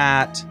taken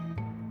at,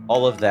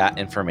 all of that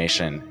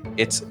information.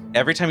 It's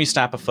every time you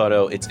snap a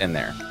photo, it's in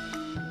there.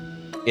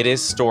 It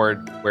is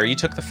stored where you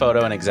took the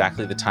photo and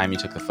exactly the time you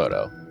took the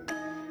photo.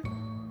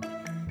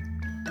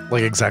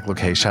 Like exact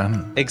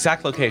location,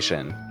 Exact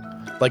location.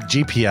 like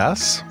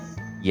GPS,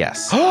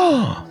 Yes.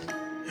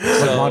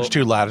 like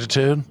longitude,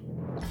 latitude.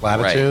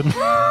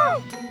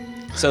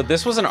 So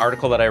this was an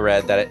article that I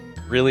read that it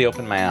really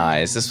opened my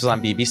eyes. This was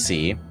on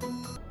BBC.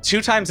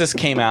 2 times this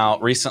came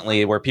out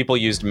recently where people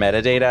used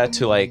metadata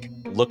to like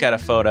look at a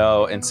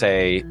photo and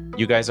say,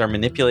 you guys are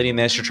manipulating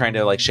this. You're trying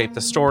to like shape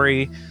the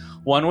story.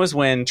 One was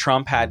when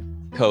Trump had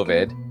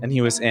COVID and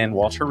he was in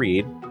Walter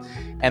Reed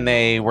and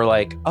they were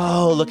like,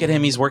 oh, look at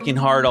him. He's working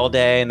hard all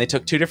day. And they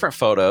took 2 different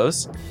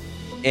photos.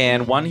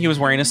 And one, he was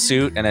wearing a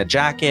suit and a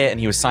jacket, and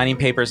he was signing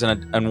papers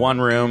in one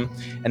room.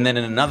 And then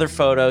in another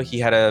photo, he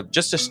had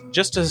just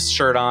a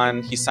shirt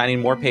on. He's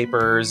signing more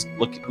papers,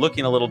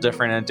 looking a little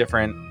different in a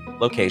different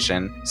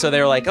location. So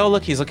they were like, "Oh,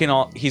 look, he's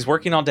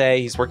working all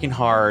day. He's working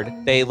hard."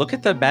 They look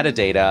at the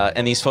metadata,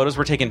 and these photos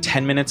were taken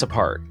 10 minutes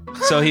apart.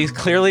 So he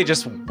clearly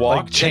just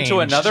walked into changed.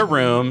 another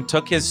room,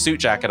 took his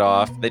suit jacket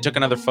off. They took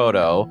another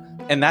photo.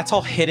 And that's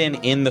all hidden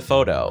in the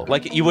photo.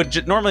 Like you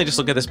would normally just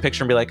look at this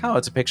picture and be like, oh,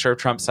 it's a picture of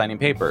Trump signing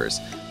papers.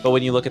 But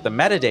when you look at the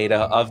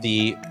metadata of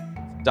the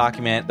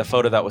document, the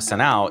photo that was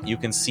sent out, you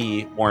can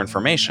see more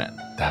information.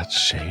 That's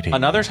shady.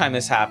 Another time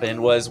this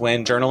happened was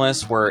when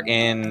journalists were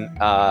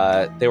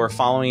they were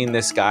following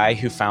this guy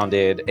who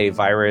founded a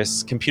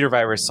computer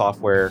virus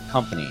software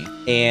company.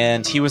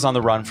 And he was on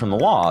the run from the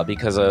law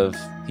because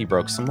he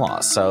broke some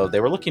laws. So they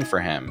were looking for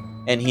him.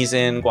 And he's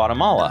in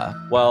Guatemala.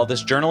 Well,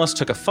 this journalist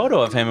took a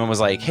photo of him and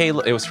was like, hey,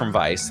 it was from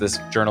Vice. This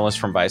journalist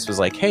from Vice was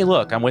like, hey,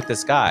 look, I'm with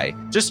this guy.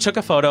 Just took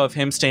a photo of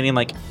him standing,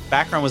 like,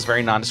 background was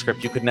very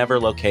nondescript. You could never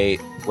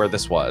locate where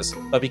this was.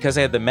 But because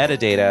they had the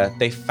metadata,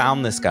 they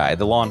found this guy,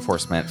 the law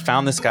enforcement,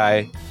 found this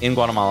guy in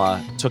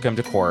Guatemala, took him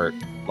to court,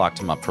 locked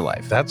him up for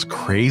life. That's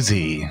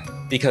crazy.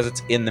 Because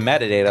it's in the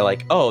metadata,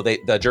 like, oh,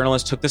 the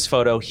journalist took this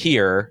photo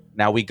here.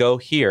 Now we go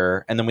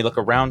here, and then we look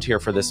around here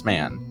for this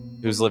man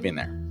who's living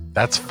there.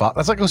 That's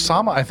like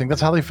Osama. I think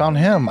that's how they found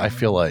him, I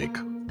feel like.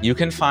 You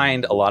can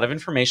find a lot of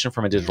information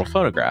from a digital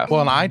photograph. Well,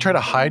 and I try to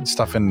hide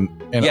stuff in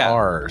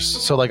ours.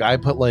 So, like, I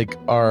put, like,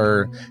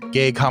 our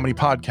gay comedy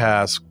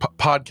podcast,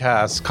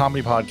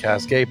 comedy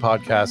podcast, gay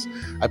podcast.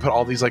 I put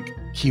all these, like,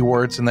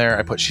 keywords in there.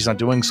 I put she's not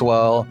doing so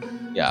well.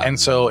 Yeah. And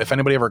so if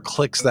anybody ever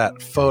clicks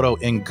that photo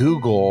in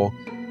Google,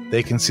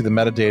 they can see the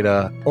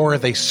metadata. Or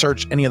if they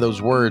search any of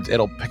those words,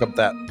 it'll pick up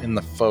that in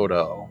the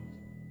photo.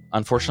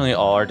 Unfortunately,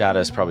 all our data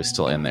is probably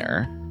still in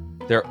there.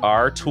 There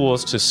are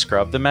tools to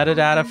scrub the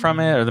metadata from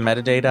it, or the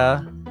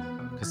metadata.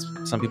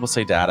 Because some people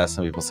say data,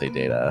 some people say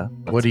data.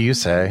 What do you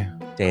say?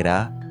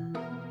 Data.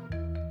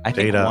 I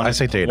think Data. I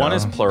say data. One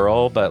is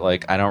plural, but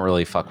like I don't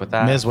really fuck with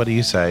that. Ms., what do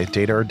you say?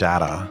 Data or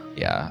data?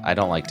 Yeah, I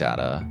don't like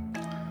data.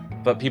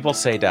 But people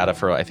say data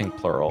for, I think,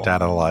 plural.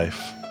 Data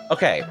life.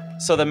 Okay,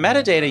 so the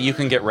metadata you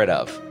can get rid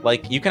of.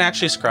 Like, you can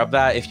actually scrub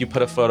that if you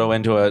put a photo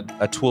into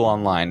a tool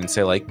online and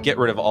say, like, get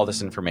rid of all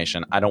this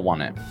information. I don't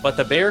want it. But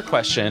the bigger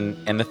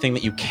question, and the thing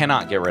that you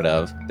cannot get rid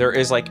of, there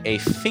is, like, a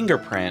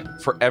fingerprint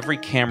for every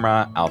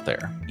camera out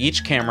there.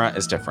 Each camera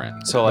is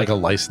different. So, like a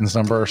license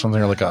number or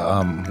something, or like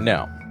a...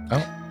 No.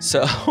 Oh.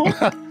 So...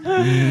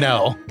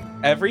 No.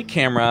 Every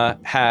camera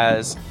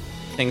has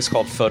things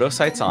called photo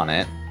sites on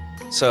it.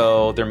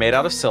 So they're made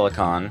out of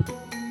silicon.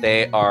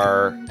 They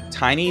are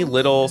tiny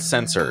little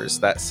sensors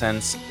that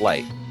sense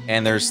light.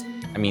 And there's,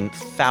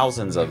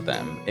 thousands of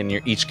them in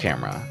each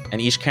camera. And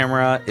each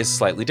camera is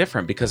slightly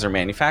different because they're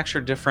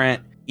manufactured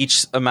different.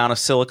 Each amount of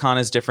silicon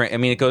is different.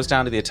 It goes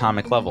down to the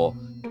atomic level.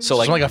 So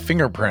it's like a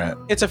fingerprint.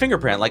 It's a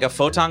fingerprint. Like a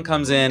photon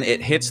comes in,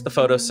 it hits the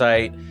photo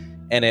site,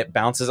 and it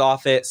bounces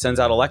off it, sends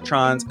out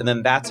electrons, and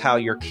then that's how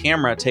your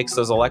camera takes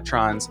those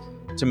electrons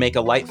to make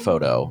a light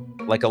photo,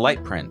 like a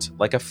light print,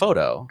 like a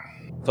photo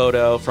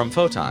from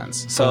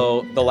photons.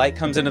 So the light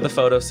comes into the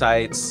photo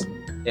sites,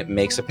 it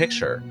makes a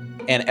picture.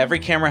 And every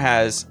camera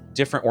has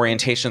different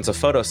orientations of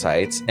photo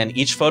sites, and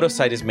each photo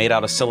site is made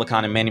out of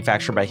silicon and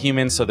manufactured by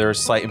humans, so there are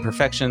slight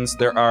imperfections.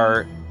 There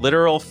are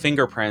literal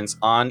fingerprints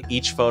on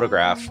each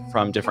photograph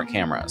from different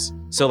cameras.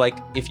 So, like,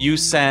 if you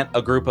sent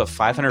a group of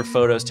 500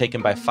 photos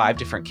taken by 5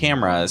 different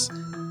cameras,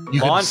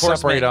 law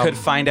enforcement could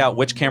find out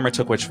which camera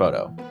took which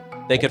photo.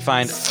 They could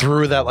find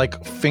through that,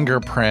 like,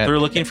 fingerprint. They're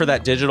looking for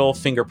that digital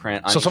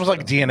fingerprint. So it's almost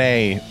like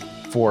DNA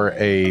for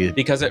a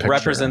because it picture.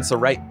 Represents the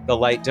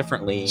light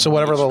differently. So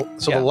whatever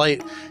the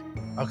light.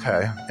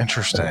 Okay,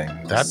 interesting.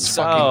 That's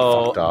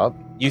fucking fucked up.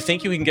 You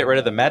think you can get rid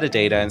of the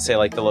metadata and say,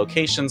 like, the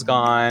location's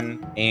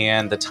gone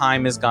and the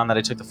time is gone that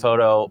I took the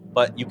photo,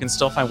 but you can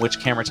still find which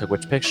camera took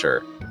which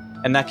picture.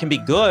 And that can be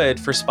good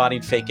for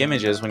spotting fake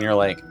images when you're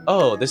like,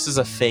 oh, this is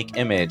a fake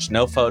image.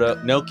 No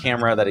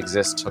camera that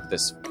exists took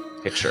this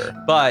picture.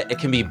 But it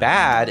can be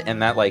bad in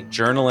that, like,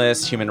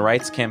 journalists, human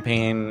rights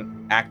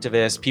campaign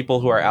activists,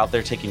 people who are out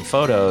there taking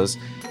photos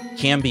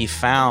can be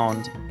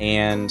found,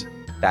 and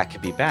that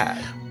could be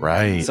bad.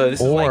 Right. So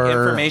this is like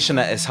information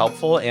that is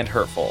helpful and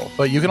hurtful.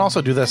 But you can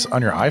also do this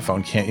on your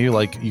iPhone, can't you?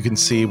 Like, you can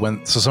see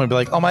so somebody be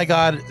like, oh my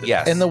God,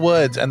 yes, in the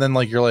woods. And then,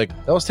 like, you're like,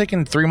 that was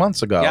taken 3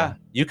 months ago. Yeah.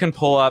 You can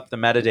pull up the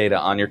metadata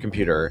on your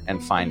computer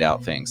and find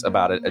out things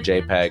about it, a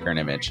JPEG or an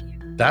image.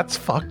 That's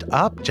fucked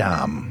up,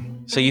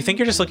 Jam. So you think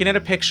you're just looking at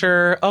a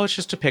picture. Oh, it's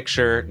just a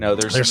picture. No,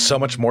 there's so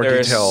much more detail.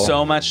 There's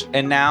so much.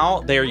 And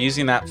now they're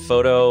using that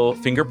photo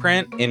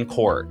fingerprint in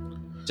court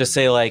to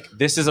say, like,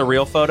 this is a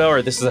real photo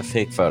or this is a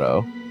fake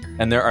photo.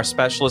 And there are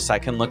specialists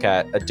that can look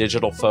at a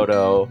digital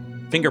photo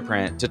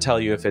fingerprint to tell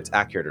you if it's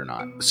accurate or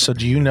not. So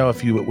do you know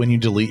when you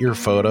delete your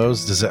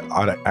photos, does it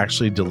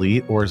actually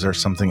delete, or is there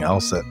something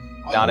else that...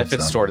 Not if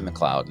it's stored in the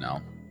cloud,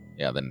 no.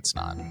 Yeah, then it's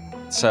not.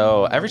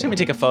 So every time you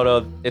take a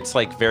photo, it's,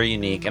 like, very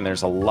unique, and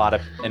there's a lot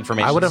of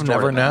information. I would have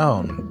never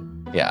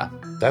known. Yeah.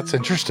 That's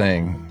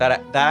interesting.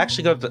 That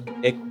actually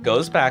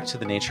goes back to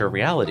the nature of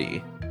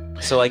reality.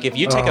 So, like, if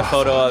you take a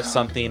photo of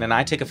something and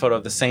I take a photo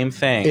of the same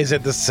thing... Is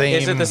it the same?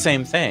 Is it the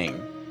same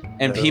thing?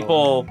 And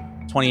people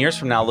 20 years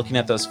from now looking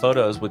at those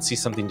photos would see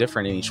something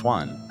different in each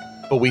one.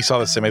 But we saw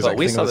the same exact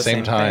thing at the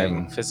same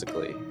time.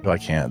 Physically. I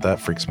can't. That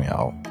freaks me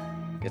out.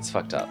 It's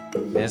fucked up.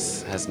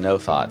 Miz has no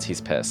thoughts.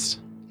 He's pissed.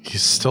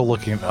 He's still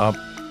looking up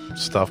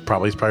stuff.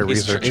 Probably he's probably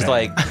researching. He's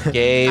like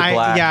gay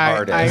black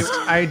artist.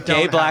 I don't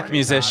Gay have black any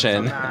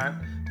musician. thoughts on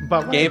that.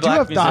 But what Gay I do black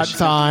have thoughts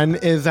musician. on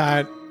is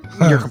that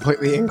you're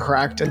completely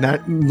incorrect and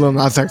that Lil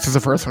Nas X is the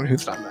first one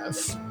who's done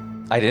this.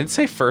 I didn't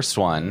say first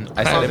one.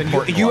 I said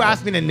important You one.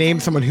 asked me to name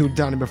someone who'd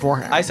done it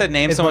beforehand. I said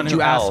name is someone what who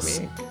you asked else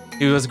me.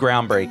 who was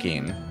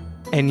groundbreaking.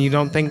 And you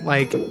don't think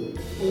like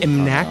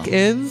Neck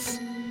is?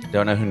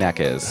 Don't know who Neck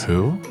is.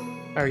 Who?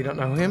 Oh, you don't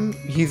know him?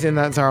 He's in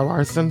that Zara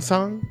Larsson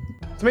song.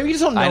 So maybe you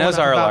just don't know I know enough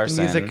Zara about Larsson.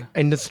 the music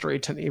industry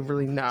to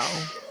really know.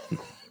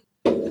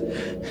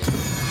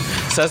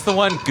 Says the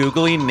one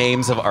Googling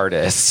names of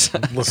artists.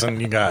 Listen,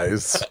 you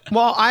guys.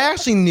 Well, I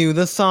actually knew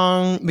the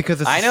song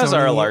because it's I know Sony.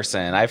 Zara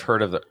Larsson. I've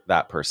heard of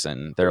that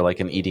person. They're like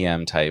an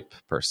EDM type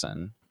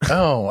person.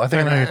 Oh, I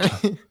think I know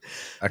you're They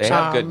actually.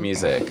 have good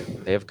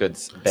music. They have good.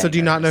 So do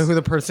you not know who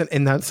the person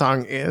in that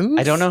song is?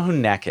 I don't know who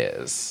Neck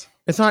is.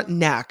 It's not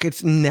Neck.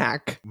 It's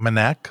Neck.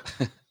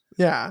 Manek?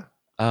 Yeah.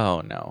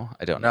 Oh no,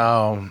 I don't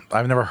know. No,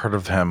 I've never heard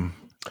of him.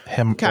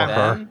 Him Okay. or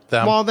her.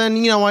 Them. Well, then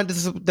you know what?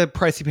 This is the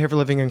price you pay for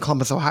living in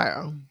Columbus,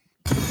 Ohio.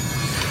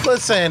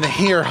 Listen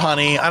here,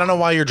 honey. I don't know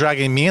why you're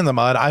dragging me in the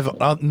mud.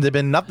 I've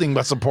been nothing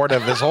but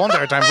supportive this whole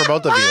entire time for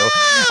both of you.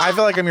 I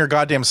feel like I'm your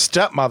goddamn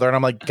stepmother, and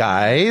I'm like,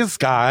 guys,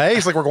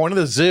 like we're going to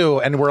the zoo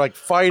and we're like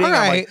fighting. All I'm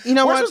right, like, you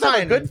know we're what? supposed to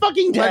have a Fine. good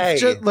fucking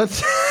day.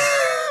 Let's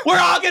We're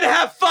all gonna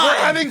have fun. We're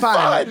having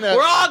fun.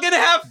 We're all gonna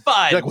have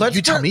fun. You're like, well, let's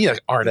you tell start- me, an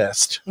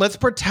artist. let's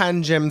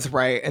pretend Jim's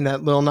right and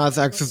that Lil Nas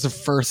X is the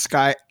first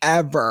guy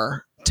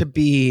ever to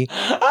be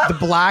the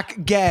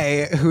black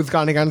gay who's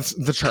gone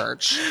against the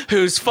church.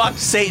 Who's fucked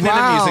Satan in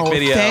a music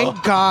video?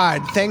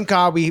 Thank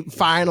God we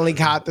finally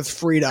got this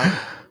freedom.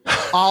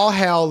 All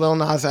hail Lil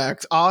Nas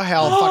X. All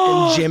hail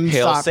fucking Jim's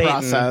Hail thought Satan.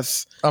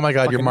 process. Oh my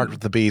God, you're Fucking- marked with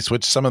the beast.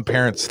 Which some of the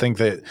parents think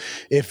that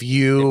if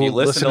you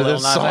listen to Lil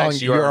this Nas song,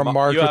 X, you are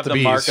marked you with have the the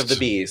beast. mark of the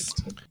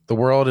beast. The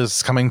world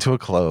is coming to a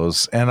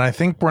close, and I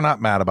think we're not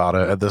mad about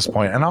it at this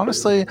point. And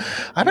honestly,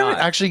 I've been Not.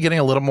 actually getting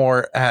a little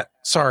more at.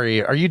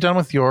 Sorry, are you done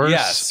with yours?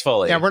 Yes,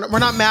 fully. Yeah, we're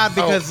not mad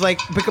because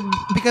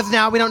because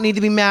now we don't need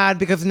to be mad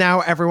because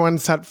now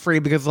everyone's set free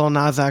because Lil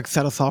Nas X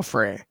set us all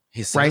free.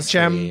 He set Right, us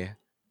Jim? free.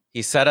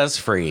 He set us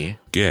free.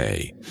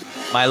 Gay.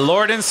 My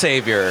Lord and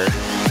Savior.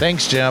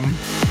 Thanks, Jim.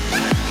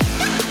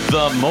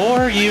 The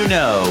more you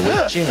know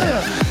with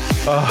Jim.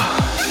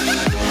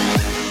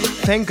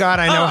 Thank God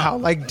I know how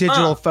like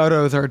digital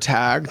photos are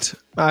tagged.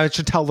 I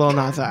should tell Lil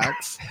Nas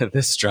X.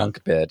 This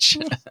drunk bitch.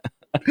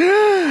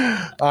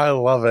 I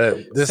love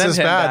it. This Send is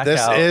him bad. back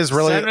This out. is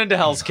really. Send him to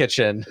Hell's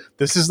Kitchen.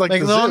 This is like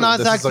Like the Lil zoo. Nas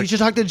This X, is like- you should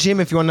talk to Jim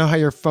if you want to know how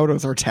your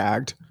photos are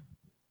tagged.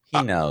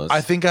 He knows.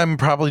 I think I'm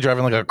probably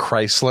driving like a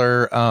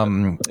Chrysler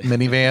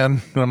minivan,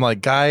 and I'm like,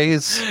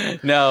 guys,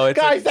 no, it's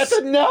guys, that's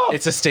enough.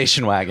 It's a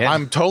station wagon.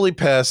 I'm totally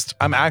pissed.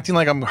 I'm acting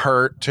like I'm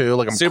hurt too,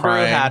 like I'm Subaru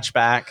crying.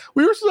 hatchback.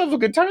 We were supposed to have a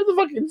good time at the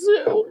fucking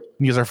zoo.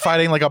 You guys are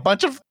fighting like a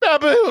bunch of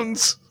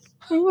baboons.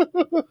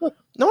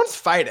 No one's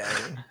fighting.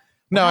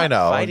 No, I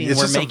know. Fighting, It's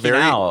we're just a making very.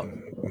 out.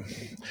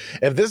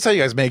 If this is how you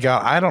guys make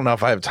out, I don't know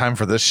if I have time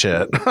for this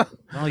shit.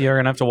 Well, you're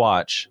gonna have to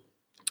watch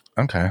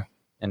Okay,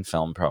 and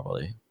film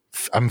probably.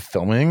 I'm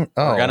filming.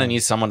 Oh, We're gonna need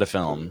someone to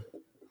film.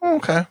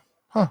 Okay.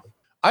 Huh.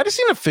 I just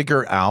need to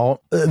figure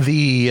out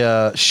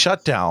the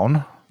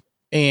shutdown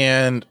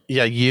and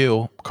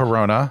you,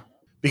 Corona,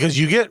 because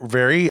you get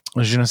very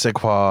je ne sais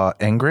quoi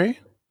angry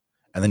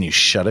and then you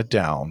shut it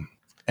down.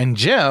 And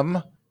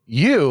Jim,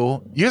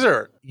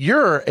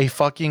 you're a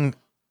fucking,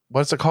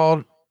 what's it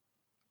called?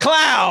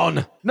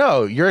 Clown.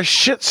 No, you're a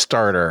shit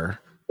starter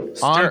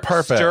on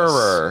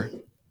purpose.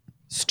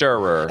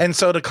 Stirrer. And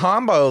so to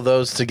combo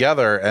those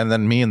together and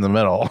then me in the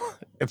middle,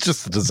 it's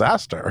just a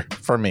disaster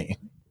for me.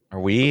 Are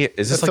we?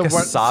 Is this So like a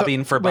what-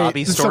 sobbing for wait,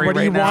 Bobby so story what do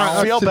right you now? want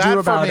us Feel to bad do for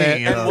about me.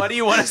 it? And what do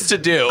you want us to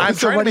do? I'm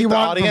So trying what to do you make the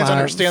want from audience us?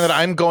 understand that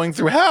I'm going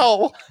through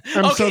hell.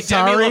 I'm okay, so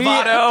sorry. Demi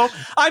Lovato.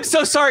 I'm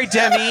so sorry,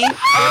 Demi.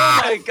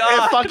 Oh my If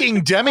god.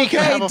 fucking Demi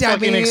can Hey, have a fucking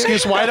Demi.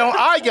 excuse, why don't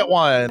I get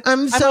one?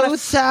 I'm so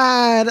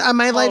sad.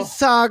 My Oh. life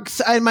sucks.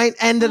 I might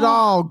end it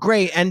all.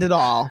 Great, end it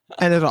all.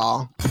 End it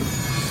all.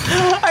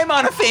 I'm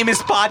on a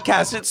famous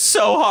podcast. It's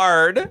so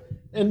hard.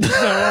 It's so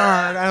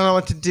hard. I don't know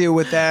what to do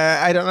with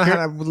that. I don't know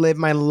how to live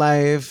my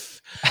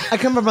life. I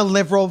come from a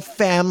liberal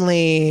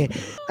family.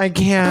 I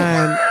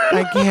can't.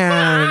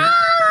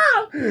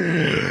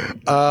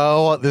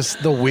 Oh,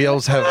 the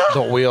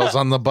wheels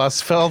on the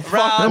bus fell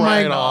Oh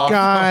my right off.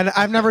 God.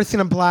 I've never seen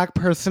a black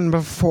person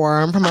before.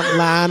 I'm from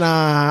Atlanta.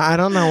 I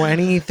don't know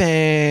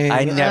anything.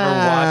 I never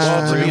watched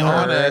Well, to be Rupert.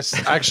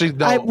 honest, actually,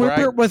 no.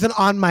 Rupert wasn't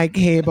on my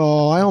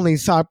cable. I only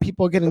saw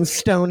people getting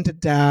stoned to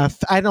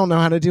death. I don't know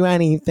how to do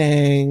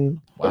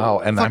anything. Wow,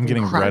 and I'm Fucking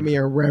getting cry red. me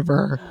a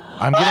river.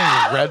 I'm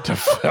getting red to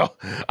fill.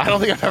 I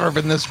don't think I've ever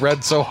been this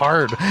red so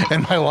hard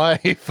in my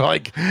life.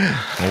 Like,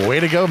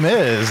 way to go,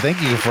 Miz.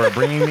 Thank you for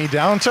bringing me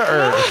down to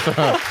earth.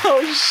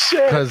 Oh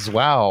shit. Because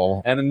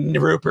wow. And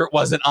Rupert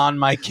wasn't on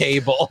my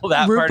cable.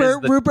 That part is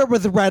the Rupert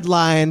was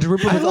redlined.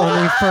 Rupert was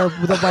only for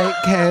the white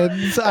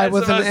kids. I That's the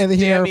wasn't most in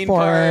here damning for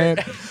part.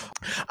 it.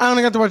 I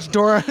only got to watch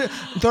Dora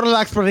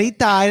La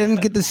Exploradita. I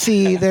didn't get to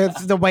see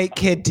the white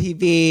kid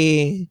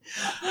TV.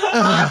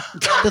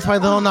 That's why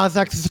Lil Nas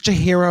X is such a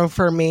hero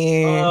for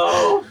me.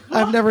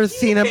 I've never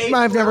seen a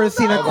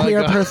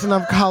queer person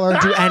of color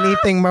do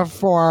anything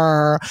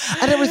before.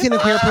 I've never seen a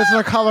queer person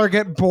of color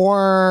get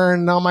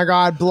born. Oh my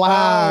God,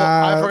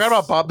 blast. I forgot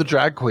about Bob the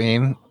drag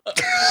queen.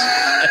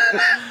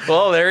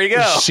 Well, there you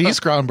go. She's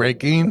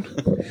groundbreaking.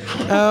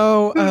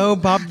 Oh,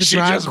 Bob the She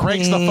drag just queen.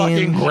 rakes the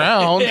fucking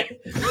ground.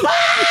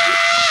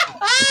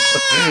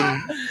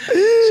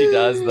 She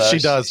does though. She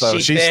does though.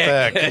 She's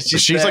thick.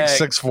 She's like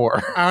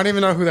 6'4". I don't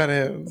even know who that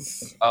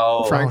is.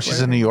 Oh, Frank. Oh,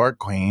 she's a New York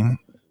queen.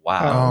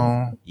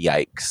 wow. Oh,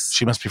 Yikes.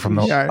 she must be from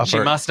the Yeah, upper. She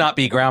must not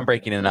be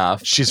groundbreaking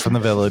enough. She's from the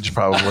village,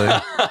 probably.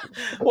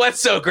 What's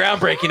so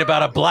groundbreaking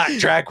about a black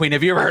drag queen?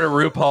 Have you ever heard of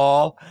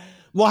RuPaul?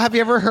 Well, have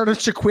you ever heard of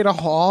Shaquita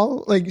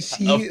Hall? Like,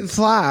 she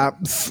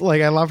slaps.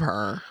 Like, I love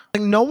her.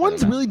 Like, no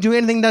one's really doing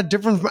anything that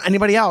different from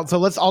anybody else. So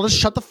let's all just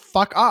shut the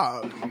fuck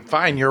up.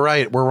 Fine, you're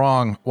right. We're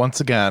wrong once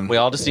again. We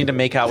all just need to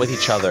make out with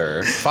each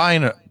other.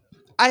 Fine.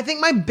 I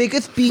think my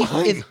biggest beef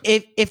is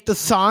if the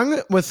song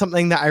was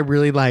something that I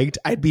really liked,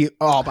 I'd be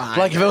all behind.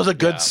 Like if it. it was a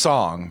good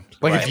song.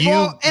 Like if you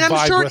Well, and I'm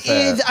vibe sure with it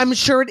is. I'm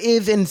sure it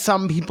is in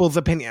some people's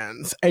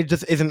opinions. It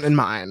just isn't in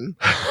mine.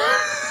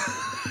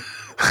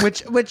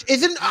 Which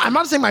isn't. I'm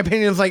not saying my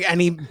opinion is like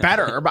any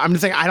better, but I'm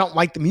just saying I don't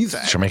like the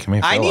music. You're making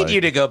me feel I need like... you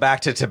to go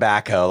back to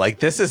tobacco. Like,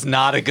 this is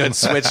not a good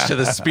switch to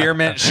the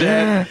spearmint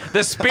shit.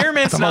 The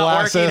spearmint's The not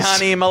molasses. working,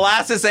 honey.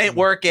 Molasses ain't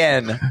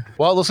working.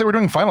 Well, looks like we're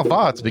doing final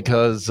thoughts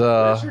because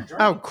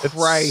Oh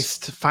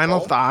Christ! Final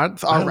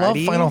thoughts I love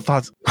already. final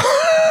thoughts.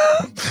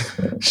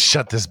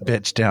 Shut this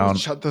bitch down.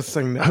 Shut this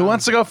thing down. Who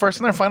wants to go first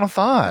in their final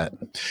thought?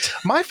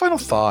 My final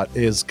thought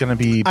is going to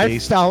be I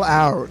based. fell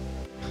out.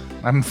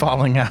 I'm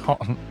falling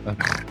out.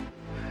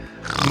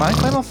 My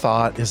final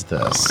thought is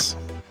this.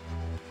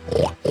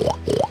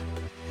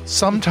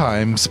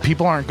 Sometimes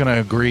people aren't going to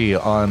agree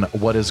on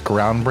what is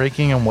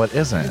groundbreaking and what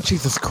isn't.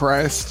 Jesus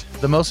Christ!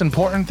 The most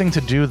important thing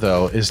to do,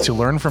 though, is to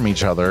learn from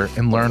each other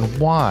and learn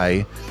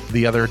why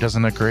the other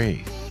doesn't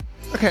agree.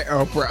 Okay,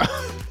 Oprah.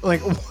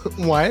 Like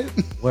what?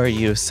 Were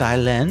you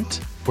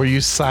silent? Were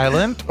you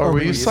silent or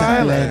were you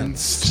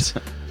silenced?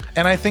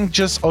 And I think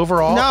just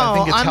overall, No, I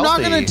think it's I'm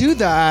healthy. not going to do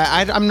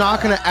that. I'm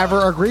not going to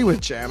ever agree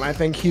with Jim. I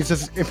think he's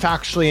just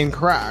factually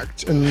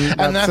incorrect, and that's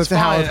that's just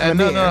how fine. it's And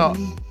going no, to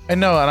be. no, I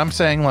know, and I'm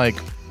saying like,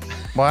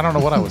 well, I don't know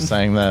what I was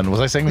saying then. Was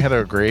I saying we had to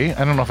agree?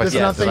 I don't know if There's I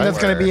said nothing that. that's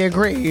going to be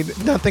agreed.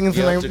 Nothing's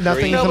You going have to to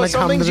nothing's agree. No, going but to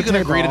come some to things the you can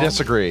agree to table.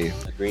 disagree.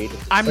 Agreed.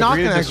 I'm not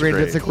Agree to going to agree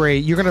to disagree. disagree.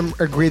 You're going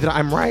to agree that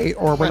I'm right,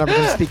 or we're never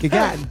going to speak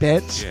again,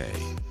 bitch.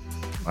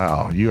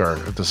 Wow, you are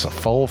just a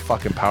full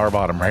fucking power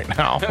bottom right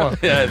now.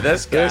 Yeah,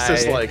 this guy.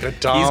 This is like a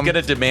Dom. He's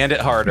gonna demand it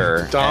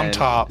harder. Dom And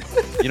top.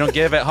 You don't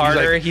give it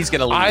harder, like, he's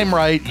gonna leave. I'm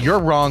right. You're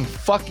wrong.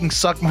 Fucking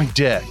suck my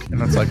dick. And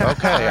it's like,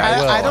 okay,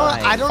 I will.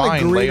 I don't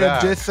Fine, agree lay to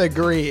back.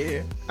 disagree.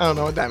 I don't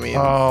know what that means.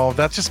 Oh,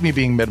 that's just me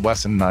being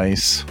Midwest and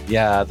nice.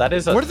 Yeah, that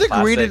is a What does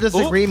agree to classic-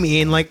 disagree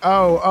mean? Like,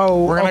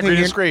 oh, We're gonna okay, agree to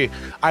you're- disagree.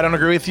 I don't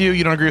agree with you.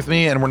 You don't agree with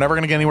me, and we're never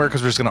gonna get anywhere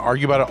because we're just gonna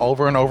argue about it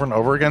over and over and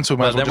over again. So we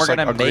might But as well then we're just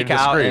gonna agree make to out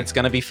disagree. and it's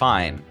gonna be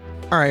fine.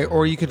 All right,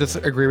 or you could just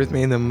agree with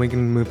me, and then we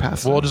can move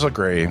past. We'll it. just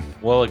agree.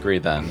 We'll agree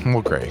then. We'll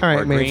agree. All right,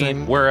 We're agreeing,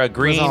 amazing. we're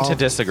agreeing to Resolved.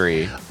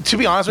 disagree. To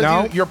be honest with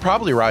No. you, you're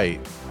probably right.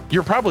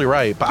 You're probably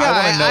right, but Yeah, I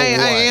want to know I what.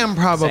 am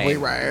probably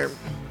Same. right.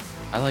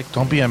 I like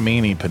Don't be a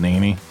meanie,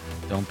 Panini.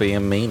 don't be a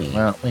meanie.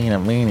 Well, being a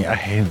meanie. I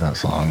hate that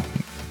song.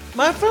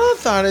 My final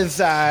thought is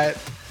that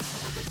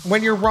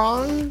when you're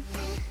wrong,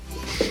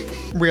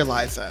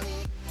 realize it.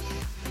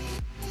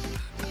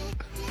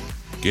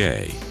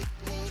 Gay.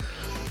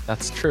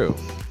 That's true.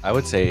 I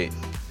would say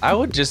I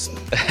would just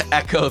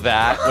echo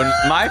that when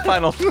my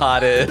final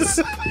thought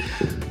is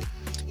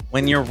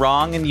when you're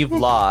wrong and you've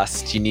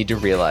lost, you need to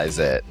realize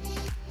it.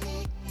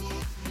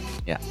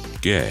 Yeah.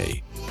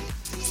 Gay.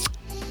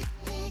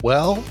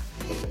 Well,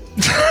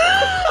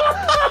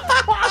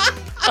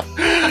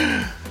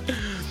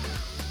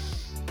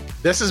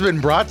 this has been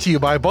brought to you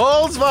by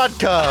Balls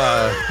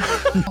Vodka.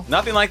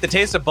 Nothing like the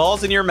taste of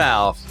balls in your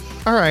mouth.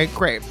 All right,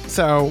 great.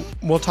 So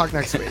we'll talk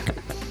next week.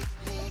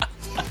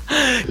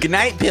 Good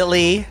night,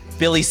 Billy.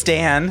 Billy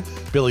Stan.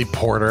 Billy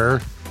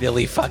Porter.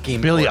 Billy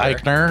fucking Billy Porter.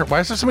 Eichner. Why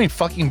is there so many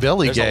fucking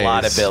Billy There's gays? a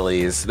lot of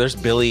Billies. There's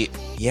Billy.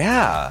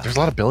 Yeah. There's a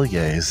lot of Billy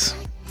gays.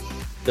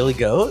 Billy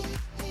Goat.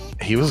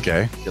 He was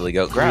gay. Billy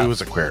Goat He Gruff.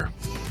 was a queer.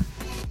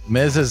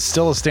 Miz is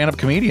still a stand-up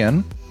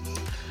comedian.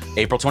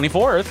 April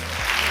 24th.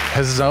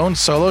 Has his own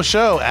solo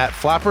show at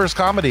Flappers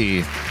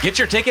Comedy. Get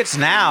your tickets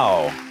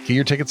now. Get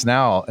your tickets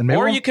now. And maybe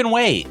Or we'll- you can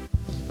wait.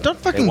 Don't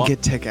fucking won't-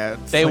 get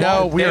tickets. They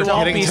No, won't, we they are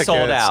won't getting be tickets.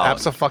 sold out.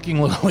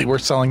 Absolutely, we're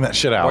selling that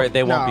shit out. Or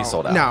they won't be No,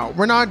 sold out. No,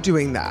 we're not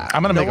doing that.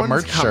 I'm gonna make a one's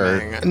merch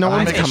shirt. coming. No I'm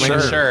one's making a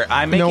coming. shirt.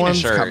 I'm making No a one's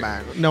shirt.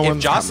 coming. No if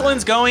one's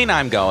Jocelyn's going,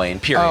 I'm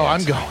going. Period. Oh,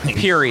 I'm going.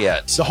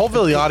 Period. The whole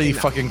Viliati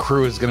fucking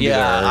crew is gonna Yeah,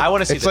 be there. I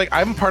wanna see It's the- like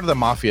I'm part of the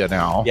mafia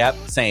now. Yep,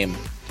 same.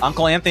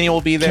 Uncle Anthony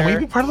will be there. Can we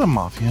be part of the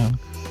mafia?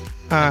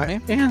 Uh,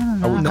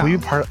 Can we be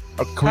part?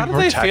 Can How we do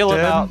they protect feel it?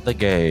 about the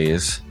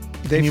gays?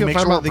 They Can you feel make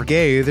fine sure about the we're-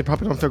 gays. They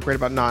probably don't feel great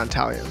about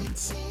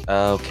non-Italians.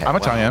 Okay. I'm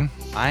Italian.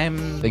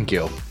 I'm Thank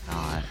you.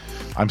 not.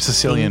 I'm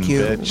Sicilian, Thank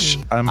you.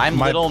 bitch. I'm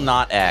Lil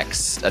Nas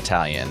X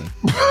Italian.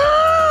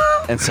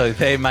 And so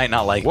they might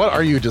not like What me.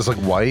 are you, just like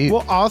white?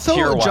 Well, also,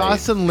 Pure white.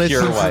 Jocelyn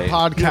listens Pure to the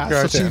white. podcast,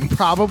 Pure so she white.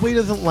 probably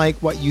doesn't like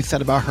what you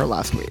said about her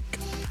last week.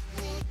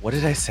 What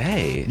did I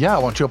say? Yeah, I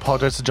want you to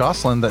apologize to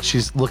Jocelyn that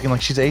she's looking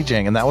like she's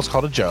aging, and that was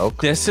called a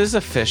joke. This is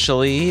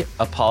officially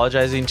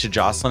apologizing to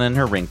Jocelyn and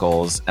her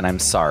wrinkles, and I'm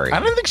sorry. I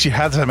don't think she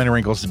has that many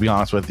wrinkles, to be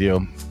honest with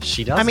you.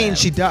 She doesn't. I mean,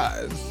 she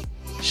does.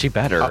 She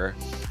better.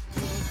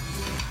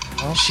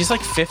 She's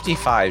like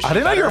 55. She I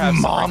didn't know better your have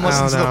some mom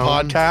wrinkles. listens to the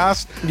I don't know.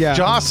 podcast. Yeah.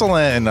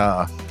 Jocelyn.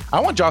 I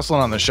want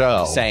Jocelyn on the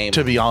show. Same.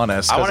 To be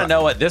honest. I 'cause want to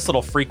know what this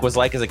little freak was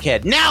like as a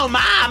kid. No,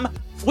 Mom!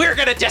 We're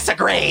going to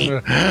disagree!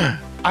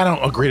 I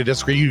don't agree to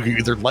disagree. You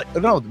either like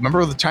no.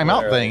 Remember the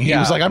timeout thing? He Yeah.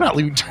 was like, "I'm not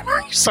leaving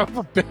timeout." You son of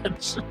a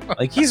bitch.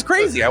 Like, he's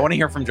crazy. I want to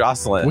hear from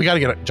Jocelyn. We got to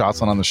get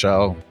Jocelyn on the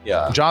show.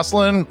 yeah.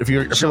 Jocelyn, if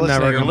you're She'll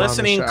never listening, If you're come on the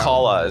listening, show.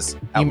 call us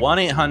at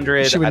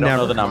 1-800. She I would don't never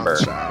know the come on number.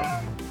 show.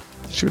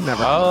 She would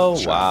never. come on Oh,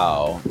 the show.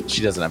 wow.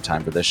 She doesn't have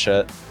time for this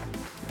shit.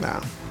 No,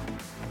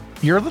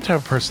 you're the type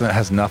of person that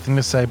has nothing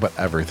to say but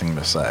everything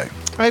to say.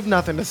 I have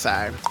nothing to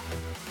say,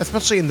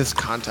 especially in this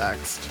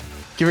context.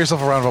 Give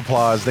yourself a round of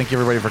applause. Thank you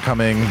everybody for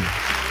coming.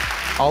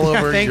 All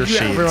over Thank your you,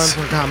 sheets. everyone,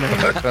 for coming.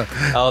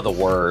 Oh, the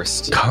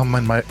worst. Come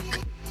on, my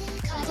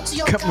Come to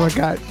your Come, my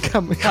God,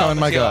 come, on,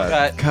 my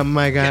God. come,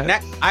 my God.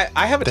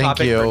 I have a Thank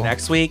topic you. for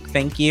next week.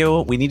 Thank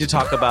you. We need to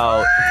talk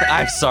about.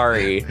 I'm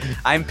sorry.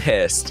 I'm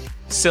pissed.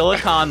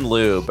 Silicone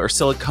lube.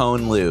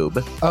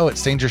 Oh, it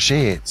stains your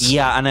sheets.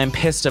 Yeah, and I'm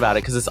pissed about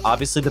it because it's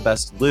obviously the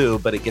best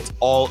lube, but it gets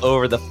all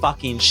over the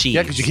fucking sheet.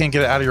 Yeah, because you can't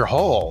get it out of your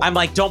hole. I'm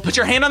like, don't put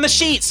your hand on the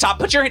sheet. Don't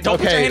put your hand on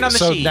the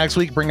so sheet. next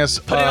week bring us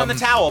Put it on the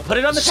towel. Put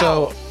it on the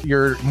towel. So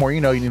you're more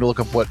you know, you need to look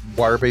up what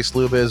water-based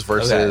lube is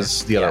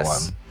versus the other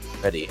Yes. one.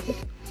 Ready.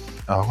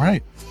 All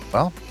right.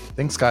 Well,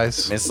 thanks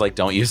guys. It's like,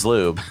 don't use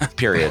lube.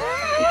 Period.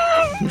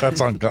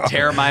 That's on go.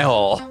 Tear my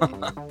hole.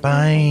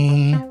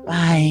 Bye.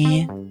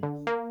 Bye.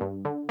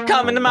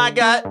 Come into my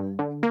gut.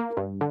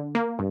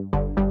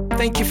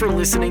 Thank you for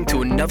listening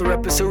to another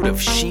episode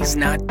of She's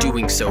Not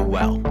Doing So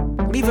Well.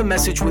 Leave a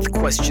message with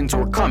questions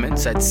or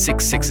comments at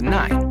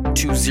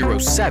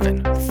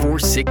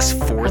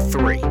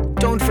 669-207-4643.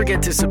 Don't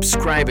forget to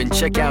subscribe and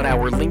check out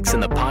our links in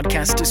the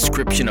podcast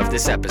description of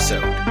this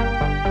episode.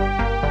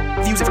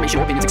 Views, information,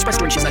 or opinions expressed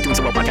during She's Not Doing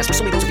So Well podcast are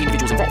solely those of the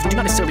individuals involved and do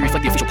not necessarily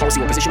reflect the official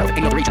policy or position of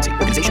any other agency,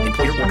 organization,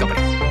 employer, or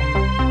company.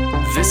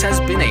 This has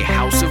been a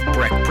House of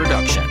Breakfast.